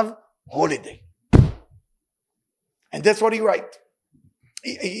B'Av holiday? And that's what he writes.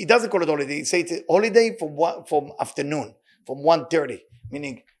 He doesn't call it holiday. He says it's holiday from afternoon, from 1:30,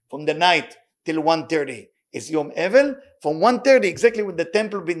 meaning from the night till 1:30 is Yom Evel. From 1:30, exactly when the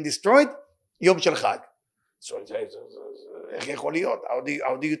temple being destroyed, Yom Shel Chag. So how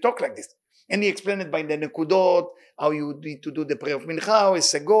do you talk like this? And he explained it by the Nekudot, how you need to do the prayer of Mincha, with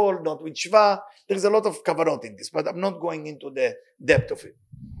Segol, not with Shva. There's a lot of kavanot in this, but I'm not going into the depth of it.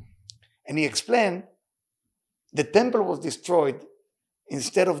 And he explained the temple was destroyed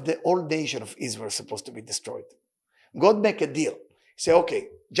instead of the whole nation of Israel supposed to be destroyed. God make a deal. He said, okay,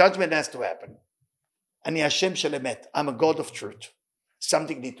 judgment has to happen. Ani Hashem shel emet. I'm a God of truth.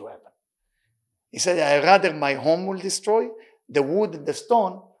 Something need to happen. He said, I rather my home will destroy, the wood and the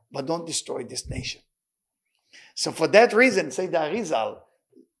stone, but don't destroy this nation. So for that reason, say the Arizal,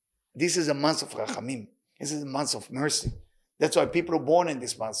 this is a month of Rachamim. This is a month of mercy. That's why people are born in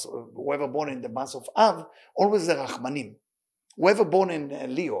this month, whoever born in the month of Av, always the Rachmanim. Whoever born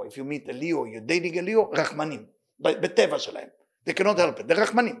in Leo, if you meet a Leo, you're dating a Leo, Rachmanim. B'teva shalem. They cannot help it. They're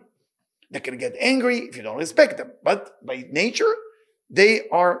Rachmanim. They can get angry if you don't respect them. But by nature, they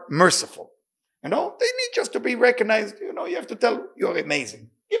are merciful. They need just to be recognized. You have to tell you're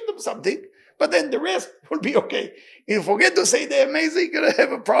amazing. Give them something, but then the rest will be okay. If you forget to say they're amazing, you're going to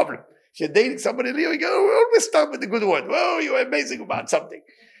have a problem. If you're dating somebody Leo, you got to always start with the good word. Oh, you're amazing about something.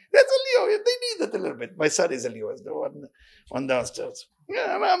 That's a Leo. They need it a little bit. My son is a Leo, is the one downstairs.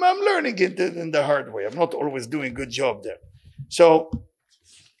 Yeah, I'm learning it in the hard way. I'm not always doing a good job there. So,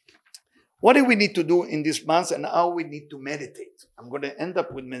 what do we need to do in this month and how we need to meditate? I'm going to end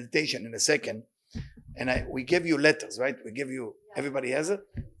up with meditation in a second. And we give you letters, right? We give you, everybody has it?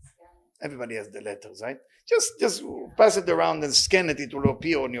 Everybody has the letters, right? Just pass it around and scan it. It will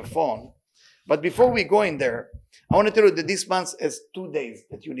appear on your phone. But before we go in there, I want to tell you that this month has 2 days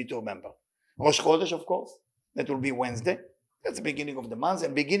that you need to remember. Rosh Chodesh, of course. That will be Wednesday. That's the beginning of the month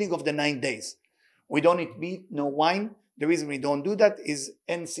and beginning of the 9 days. We don't eat meat, no wine. The reason we don't do that is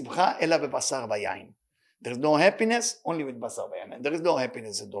en simcha ela bebasar vayayin. There's no happiness, only with basar vayayin. And there is no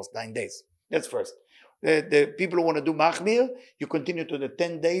happiness in those 9 days. That's first. The people who want to do machmir, you continue to the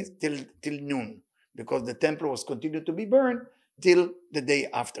 10 days till noon. Because the temple was continued to be burned till the day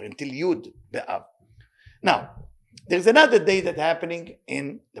after, until Yud Be'av. Now, there's another day that's happening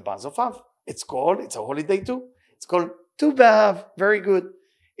in the month of Av. It's a holiday too. It's called Tu B'Av. Very good.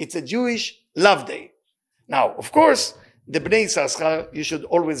 It's a Jewish love day. Now, of course, the Bnei Yissaschar, you should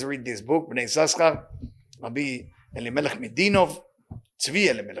always read this book, Bnei Yissaschar, Rabbi Elimelech Medinov, Tzvi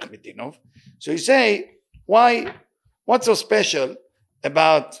Elimelech Medinov. So you say, what's so special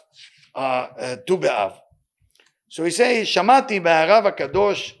about Tu B'Av. So he says, שמעתי בהרב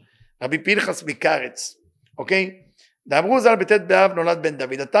הקדוש רבי פנחס מקרץ, אוקיי? דאמרו ז"ל בט' באב נולד בן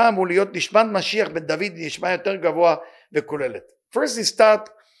דוד. אתה אמור להיות נשמת משיח בן דוד, נשמע יותר גבוה וכוללת. First he start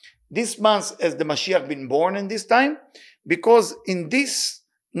this month as the Mashiach been born in this time, because in this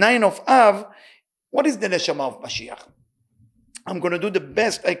 9 of Av, what is the neshama of Mashiach? I'm going to do the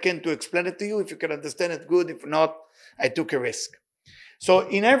best I can to explain it to you. If you can understand it, good. If not, I took a risk. So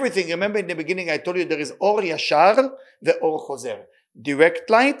in everything, remember in the beginning I told you there is Or Yashar ve Or Chozer, direct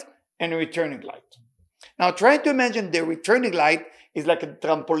light and returning light. Now try to imagine the returning light is like a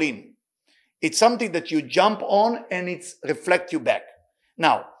trampoline. It's something that you jump on and it's reflect you back.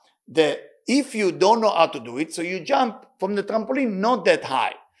 Now, if you don't know how to do it, so you jump from the trampoline not that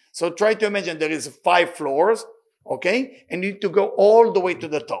high. So try to imagine there is 5 floors, okay? And you need to go all the way to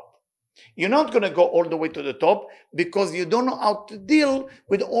the top. You're not going to go all the way to the top because you don't know how to deal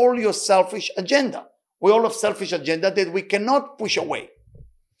with all your selfish agenda. We all have selfish agenda that we cannot push away.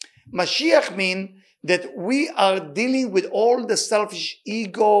 Mashiach means that we are dealing with all the selfish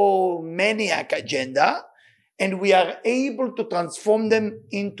ego maniac agenda, and we are able to transform them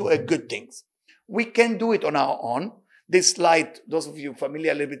into a good things. We can do it on our own. This light, those of you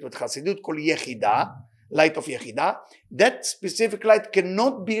familiar a little bit with Hasidut, called Yechida, light of Yechida, that specific light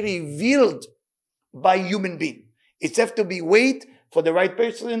cannot be revealed by human being. It has to be wait for the right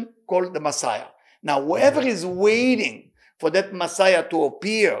person called the Messiah. Now, whoever is waiting for that Messiah to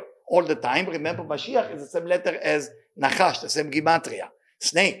appear all the time, remember Mashiach is the same letter as Nachash, the same Gematria,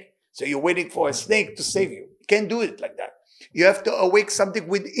 snake. So you're waiting for a snake to save you. You can't do it like that. You have to awake something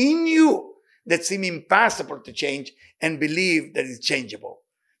within you that seems impossible to change and believe that it's changeable.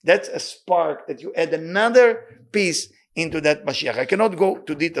 That's a spark that you add another piece into that Mashiach. I cannot go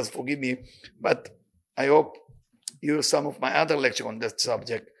to details, forgive me, but I hope you hear some of my other lecture on that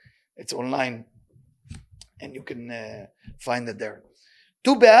subject. It's online and you can find it there.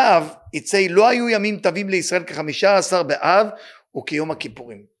 Tu B'Av, it say, לא היו ימים טובים לישראל כ15 באב וכיום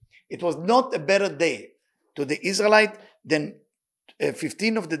הכיפורים. It was not a better day to the Israelite than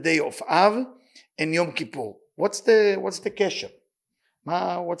 15 of the day of Av and Yom Kippur. What's the קשר?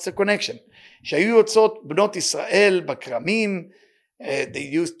 What's the connection? שהיו יוצאות בנות ישראל בכרמים, they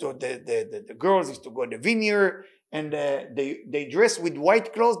used to, the girls used to go in the vineyard, and they dress with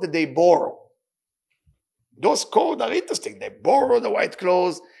white clothes that they borrow. Those codes are interesting. They borrow the white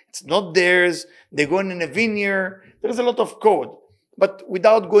clothes. It's not theirs. They go in a vineyard. There's a lot of code. But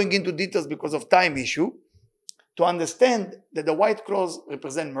without going into details because of time issue, to understand that the white clothes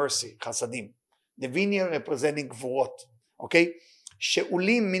represent mercy, chasadim. The vineyard representing gvurot. Okay?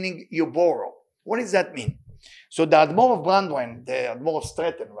 Sheulim meaning you borrow. What does that mean? So the Admor of Brandwein, the Admor of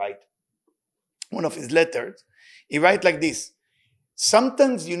Stratton, right? One of his letters, he writes like this.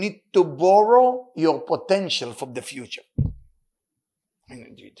 Sometimes you need to borrow your potential from the future.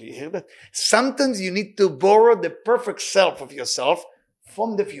 Do you hear that? Sometimes you need to borrow the perfect self of yourself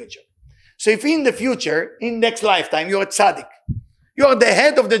from the future. So if in the future, in next lifetime, you're a tzaddik, you're the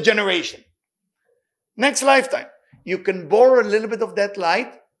head of the generation. Next lifetime, you can borrow a little bit of that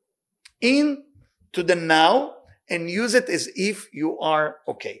light into the now and use it as if you are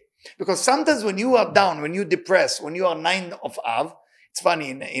okay. Because sometimes when you are down, when you're depressed, when you are 9 of Av, it's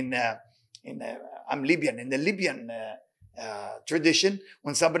funny, I'm Libyan. In the Libyan tradition,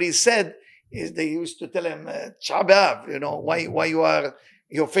 when somebody is sad, they used to tell him, Cha B'Av, why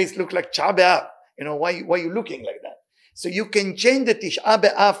your face look like Cha B'Av, why you looking like that? So you can change the Tisha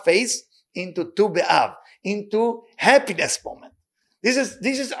B'Av face into Tu B'Av, into happiness moment. This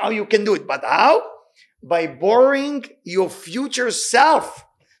is how you can do it. But how? By borrowing your future self,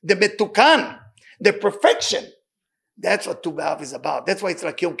 the Betukan, the perfection. That's what Tu B'Av is about. That's why it's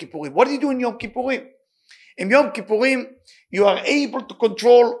like Yom Kippurim. What do you do in Yom Kippurim? In Yom Kippurim, you are able to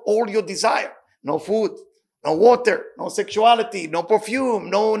control all your desire. No food, no water, no sexuality, no perfume,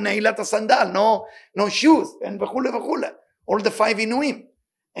 no neilat sandal, no shoes, and v'chule v'chule. All the 5 inuim.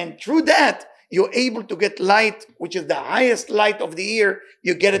 And through that, you're able to get light, which is the highest light of the year.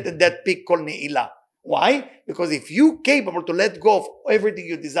 You get it in that peak called Ne'ilah. Why? Because if you're capable to let go of everything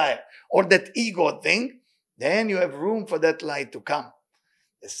you desire, or that ego thing, then you have room for that light to come.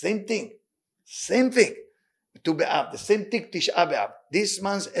 The same thing. Tu B'Av, the same thing, Tisha B'Av. This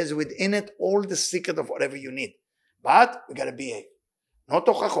month has within it all the secret of whatever you need. But we got to behave. Not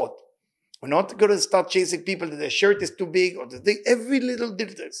tochachot. We're not going to start chasing people that their shirt is too big or the thing. Every little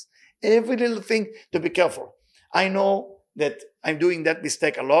details, every little thing to be careful. I know that I'm doing that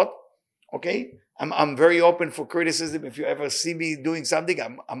mistake a lot. Okay? I'm very open for criticism. If you ever see me doing something,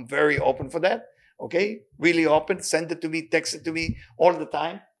 I'm very open for that. Okay? Really open. Send it to me, text it to me all the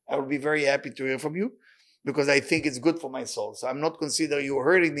time. I will be very happy to hear from you because I think it's good for my soul. So I'm not considering you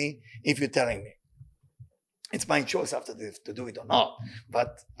hurting me if you're telling me. It's my choice after this to do it or not,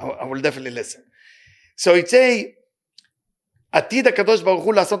 but I will definitely listen. So it's a עתיד הקדוש ברוך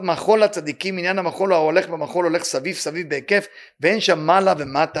הוא לעשות מחול לצדיקים, עניין המחול ההולך במחול הולך סביב סביב בהיקף, ואין שם מעלה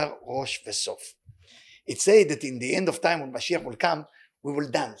ומטה ראש וסוף. It says that in the end of time when Mashiach will come, we will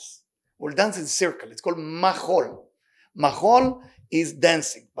dance. We'll dance in a circle. It's called מחול. מחול is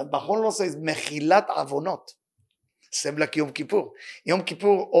dancing, but מחול also is מחילת עוונות. Same like Yom Kippur. Yom Kippur,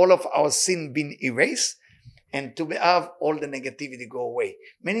 all of our sin been erased, and to have all the negativity go away.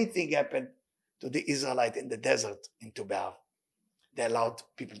 Many things happened to the Israelite in the desert in Tu B'Av. They allowed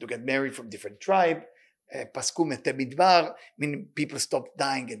people to get married from different tribes. Pasku mete midbar, meaning people stopped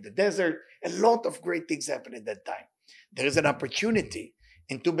dying in the desert. A lot of great things happened at that time. There is an opportunity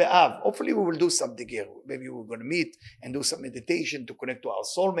in Tu B'Av. Hopefully we will do something here. Maybe we're going to meet and do some meditation to connect to our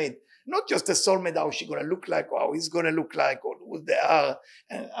soulmate. Not just a soulmate, how she's going to look like, or how he's going to look like, or who they are.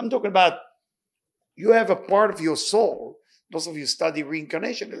 And I'm talking about you have a part of your soul. Those of you study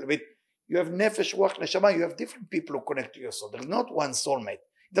reincarnation a little bit. You have nefesh, ruach, neshama. You have different people who connect to your soul. There's not one soulmate.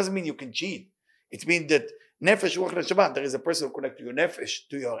 It doesn't mean you can cheat. It means that nefesh, ruach, neshama. There is a person who connects to your nefesh,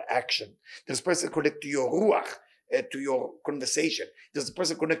 to your action. There's a person who connects to your ruach, to your conversation. There's a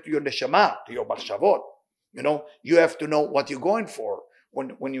person who connects to your neshama, to your machshavot. You know, you have to know what you're going for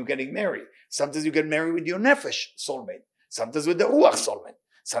when you're getting married. Sometimes you get married with your nefesh soulmate. Sometimes with the ruach soulmate.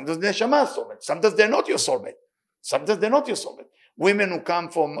 Sometimes the neshama soulmate. Sometimes they're not your soulmate. Sometimes they're not your soulmate. Women who come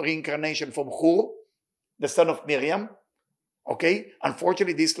from reincarnation from Hur, the son of Miriam, okay,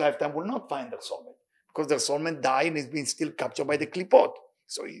 unfortunately this lifetime will not find their soulmate because their soulmate died and is being still captured by the klipot.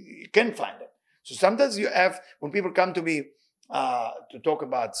 So you can't find them. So sometimes you have, when people come to me to talk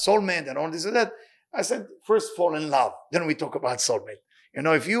about soulmate and all this and that, I said, first fall in love, then we talk about soulmate. You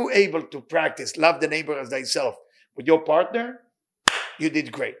know, if you're able to practice love the neighbor as thyself with your partner, you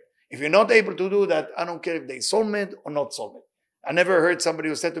did great. If you're not able to do that, I don't care if they're soulmate or not soulmate. I never heard somebody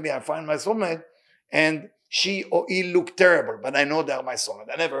who said to me, I find my soulmate and she or he look terrible, but I know they're my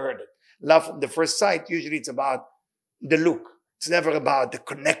soulmate. I never heard it. Love from the first sight, usually it's about the look. It's never about the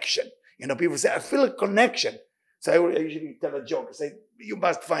connection. You know, people say, I feel a connection. So I usually tell a joke. I say, you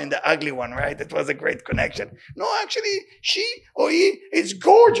must find the ugly one, right? It was a great connection. No, actually, she or he is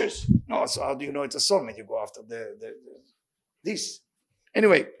gorgeous. No, so how do you know it's a soulmate? You go after this.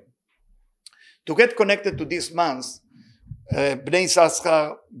 Anyway, to get connected to this month, Bnei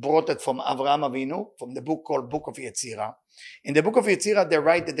Yissaschar brought it from Avraham Avinu, from the book called Book of Yetzirah. In the Book of Yetzirah, they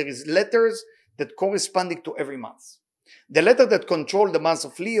write that there is letters that corresponding to every month. The letter that control the month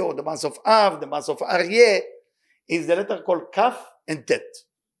of Leo, the month of Av, the month of Aryeh, is the letter called Kaf and Tet.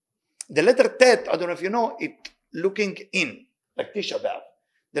 The letter Tet, I don't know if you know, it looking in, like Tisha B'Av.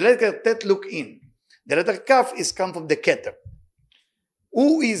 The letter Tet look in. The letter Kaf is come from the Keter.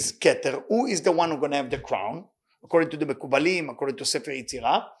 Who is Keter? Who is the one who's going to have the crown? According to the Mekubalim, according to Sefer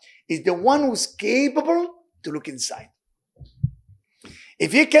Yetzirah, is the one who's capable to look inside.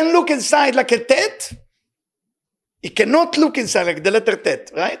 If he can look inside like a Tet, he cannot look inside like the letter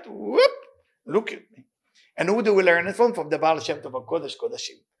Tet, right? Whoop, look at me. And who do we learn it from? From the Baal Shem Tov HaKodesh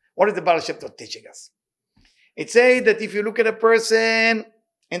Kodashim. What is the Baal Shem Tov teaching us? It says that if you look at a person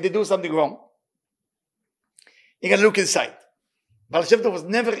and they do something wrong, you can look inside. Baal Shem Tov was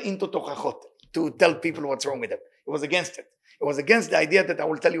never into tochachot, to tell people what's wrong with them. It was against it. It was against the idea that I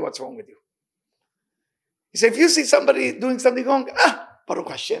will tell you what's wrong with you. He said, if you see somebody doing something wrong, Baruch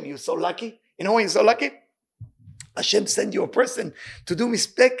Hashem, you're so lucky. You know why you're so lucky? Hashem sent you a person to do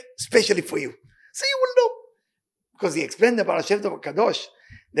mistake especially for you. So you will know. Because he explained about Hashem Tov HaKadosh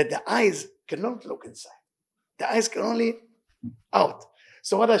that the eyes cannot look inside. The eyes can only out.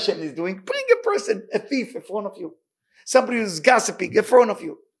 So what Hashem is doing, bring a person, a thief in front of you. Somebody who's gossiping in front of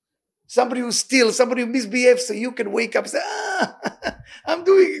you. Somebody who steals, somebody who misbehaves, so you can wake up and say, I'm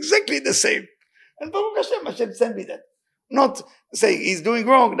doing exactly the same. And Baruch Hashem sent me that. Not say he's doing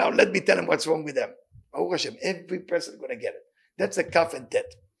wrong, now let me tell him what's wrong with them. Baruch Hashem, every person is going to get it. That's a kaf and tet.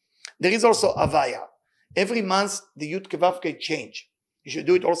 There is also avaya. Every month, the Yud Kevavke change. You should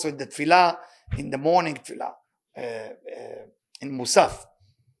do it also in the tefillah, in the morning tefillah, in Musaf.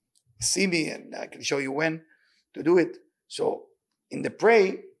 See me and I can show you when to do it. So in the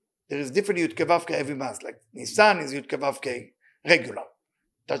pray, there is different Yud Kevavke every month. Like Nisan is Yud Kevavke regular.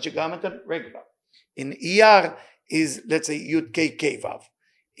 Tetragrammaton regular. In Iyar is, let's say, Yud Kei Vav.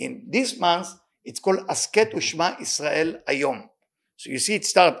 In this month, it's called Asket Ushma Israel Ayom. So you see it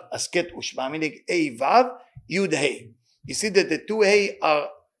start Asket Ushma, meaning A Vav, Yud Hey. You see that the two Hey are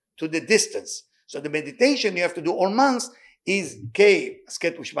to the distance. So the meditation you have to do all months is K,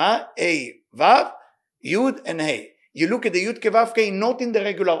 Asket Ushma, A, Vav, Yud, and Hey. You look at the Yud, Ke, Vav, Ke, not in the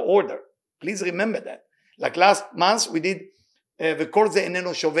regular order. Please remember that. Like last month we did V'kol ze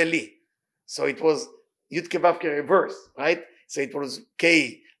eneno shove li. So it was Yud, Ke, Vav, Ke reverse, right? So it was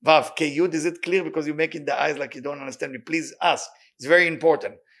K, Vav, Ke, Yud. Is it clear? Because you're making the eyes like you don't understand me. Please ask. It's very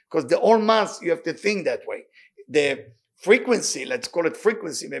important. Because the whole month you have to think that way. The frequency, let's call it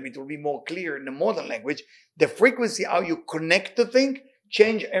frequency, maybe it will be more clear in the modern language. The frequency, how you connect to thing,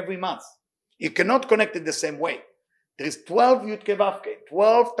 change every month. You cannot connect it the same way. There is 12 Yud Ke Vav Ke,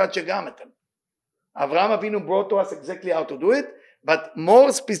 12 Tetragrammaton. Avraham Avinu brought to us exactly how to do it, but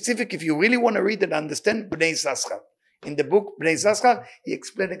more specific, if you really want to read and understand Bnei Yissaschar. In the book Bnei Yissaschar, he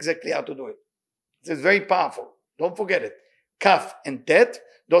explained exactly how to do it. It's very powerful. Don't forget it. Kaf and Tet,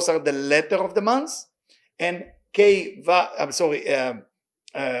 those are the letter of the months, and Asket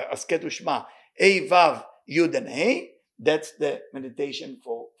Ushma, A, Vav, Yud, and Hey, that's the meditation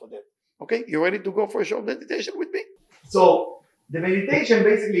for that. Okay, you ready to go for a short meditation with me? So, the meditation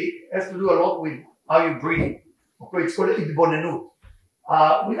basically has to do a lot with how you breathe. Okay, it's called Idbonenut.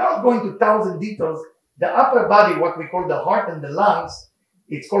 Without going to 1,000 details, the upper body, what we call the heart and the lungs,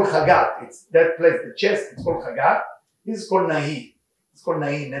 it's called Chagat. It's that place, the chest, it's called Chagat. This is called Nahi. It's called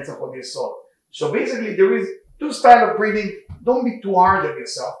Nahi, Netzach Hod Yesod. So basically there is two styles of breathing. Don't be too hard on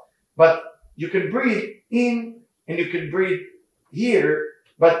yourself, but you can breathe in and you can breathe here,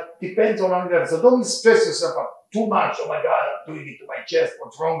 but depends on that. So don't stress yourself up too much. Oh my God, I'm doing it to my chest.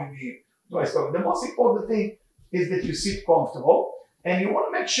 What's wrong with me? The most important thing is that you sit comfortable, and you want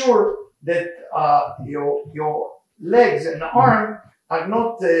to make sure that your legs and arm are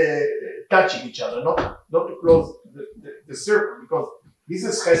not touching each other, not to close the circle, because this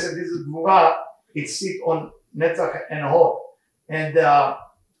is Chesed, this is Gvura. It sit on Netzach and Hod, and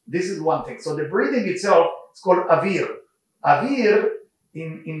this is one thing. So the breathing itself is called Avir. Avir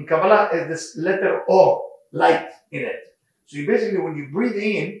in Kabbalah has this letter O, light in it. So you basically, when you breathe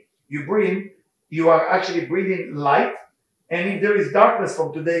in, you are actually breathing light. And if there is darkness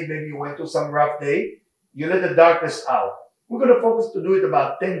from today, maybe you went to some rough day, you let the darkness out. We're going to focus to do it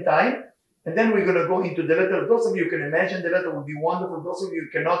about 10 times. And then we're going to go into the letter. Those of you who can imagine the letter would be wonderful. Those of you who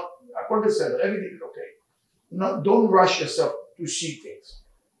cannot, according to the letter, everything is okay. Don't rush yourself to see things.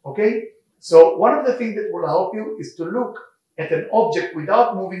 Okay? So one of the things that will help you is to look at an object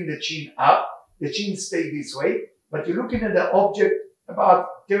without moving the chin up. The chin stays this way, but you're looking at the object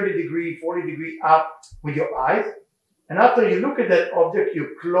about 30 degree, 40 degree up with your eyes. And after you look at that object,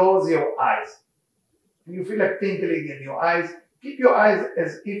 you close your eyes. And you feel like tingling in your eyes. Keep your eyes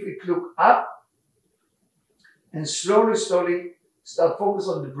as if it look up. And slowly start focus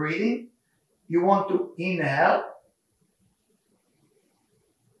on the breathing. You want to inhale.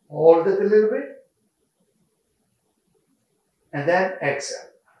 Hold it a little bit. And then exhale.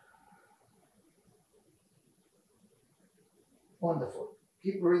 Wonderful.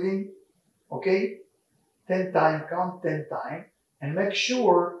 Keep breathing. Okay? 10 times, count 10 times, and make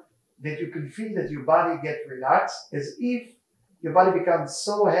sure that you can feel that your body gets relaxed, as if your body becomes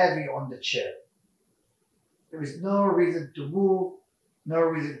so heavy on the chair. There is no reason to move, no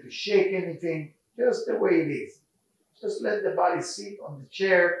reason to shake anything, just the way it is. Just let the body sit on the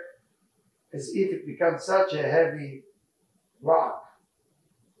chair as if it becomes such a heavy rock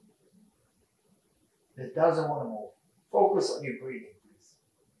that doesn't want to move. Focus on your breathing.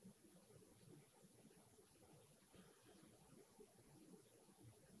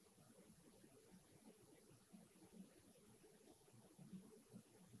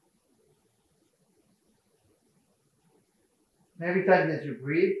 And every time that you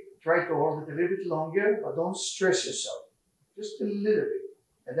breathe, try to hold it a little bit longer, but don't stress yourself. Just a little bit.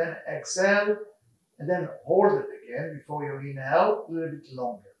 And then exhale, and then hold it again before you inhale a little bit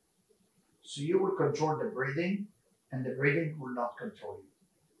longer. So you will control the breathing, and the breathing will not control you.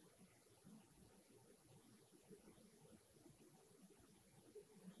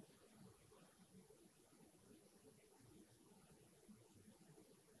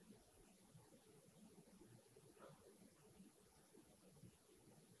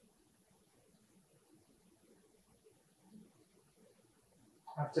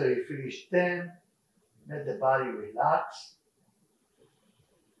 After you finish 10, let the body relax.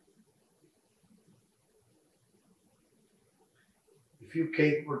 If you're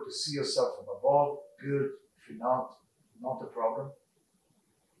capable to see yourself from above, good. If you're not a problem.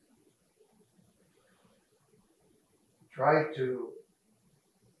 Try to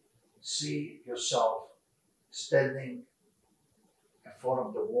see yourself standing in front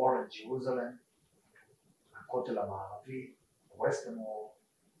of the wall in Jerusalem, Kotel HaMa'aravi, the Western Wall.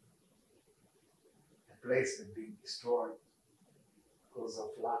 place that's being destroyed because of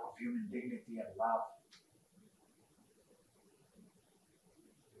lack of human dignity and love.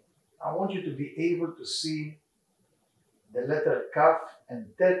 I want you to be able to see the letter Kaf and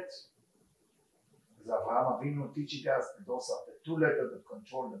Tet, as Avraham Avinu teaches us that those are the two letters that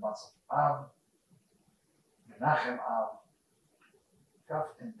control the months of Av, Menachem Av, Kaf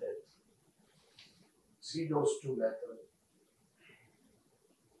and Tet. See those two letters.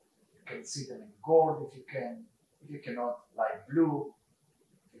 You can see them in gold if you can. If you cannot, light blue.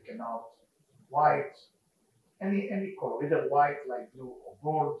 If you cannot, white. Any color, either white, light blue, or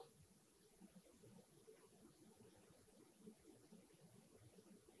gold.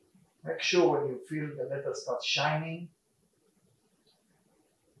 Make sure when you feel the letter start shining,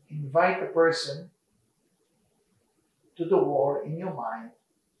 invite the person to the wall in your mind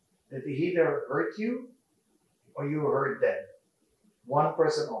that they either hurt you or you hurt them. One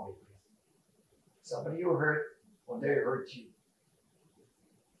person only, please. Somebody you hurt or they hurt you.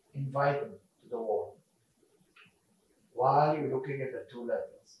 Invite them to the wall. While you're looking at the two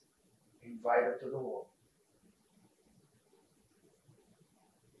letters, invite them to the wall.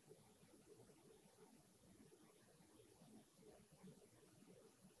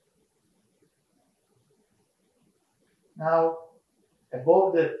 Now,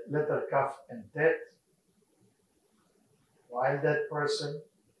 above the letter Kaf and Tet, while that person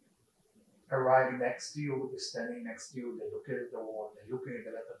arriving next to you, is standing next to you, they're looking at the wall, they're looking at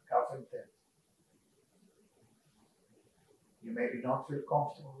the letter Kaf and Tet. You maybe not feel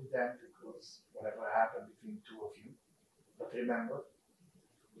comfortable with them because whatever happened between two of you. But remember,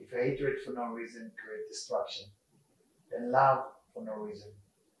 if hatred for no reason creates destruction, then love for no reason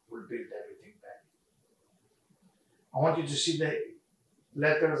will build everything back. I want you to see the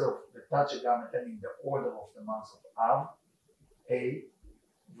letters of the Tetragrammaton in the order of the months of Av, A,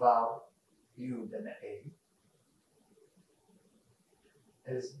 Vav, Yud, and A.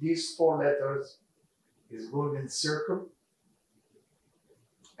 As these four letters is golden circle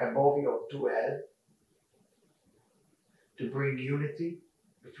above your two heads to bring unity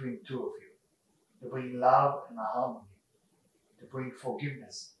between two of you, to bring love and harmony, to bring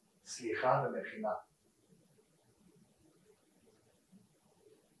forgiveness, slicha and mechila.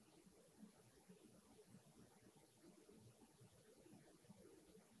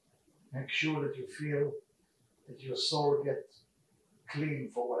 Make sure that you feel that your soul gets clean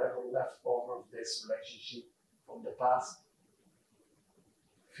for whatever left over of this relationship from the past.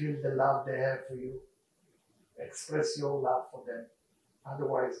 Feel the love they have for you. Express your love for them.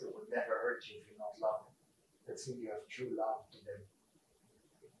 Otherwise, they will never hurt you if you not love them. That's when you have true love to them.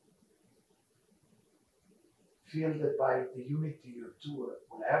 Feel that by the unity you two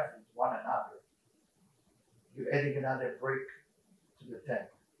will have with one another, you're adding another brick to the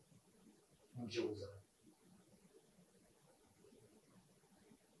temple in Jerusalem.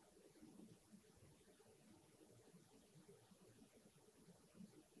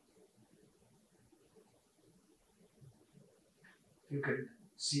 You can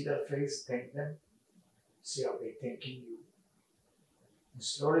see their face, thank them, see how they're thanking you. And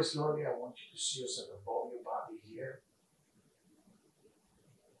slowly, slowly, I want you to see yourself above your body here.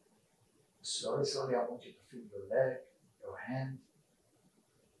 Slowly, slowly, I want you to feel your leg, your hand.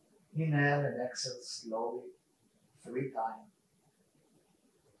 Inhale and exhale slowly, 3 times.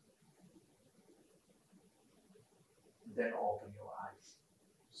 Then open your eyes,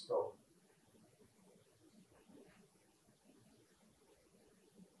 slowly.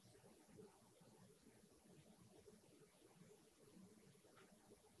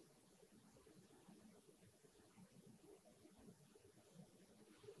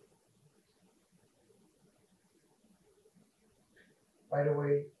 By the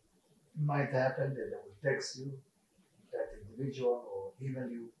way, it might happen that they will text you, that individual, or email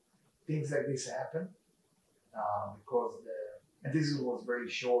you. Things like this happen because and this was very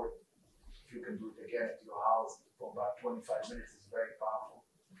short. If you can do it again at your house for about 25 minutes, it's very powerful.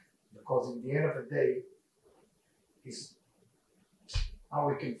 Because in the end of the day, is how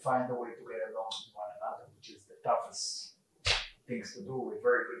we can find a way to get along with one another, which is the toughest things to do. We're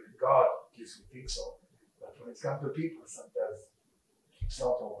very good with God, at least we think so. But when it comes to people, sometimes it's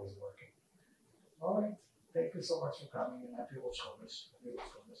not always working. All right. Thank you so much for coming and happy Rosh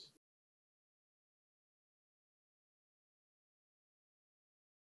Chodesh.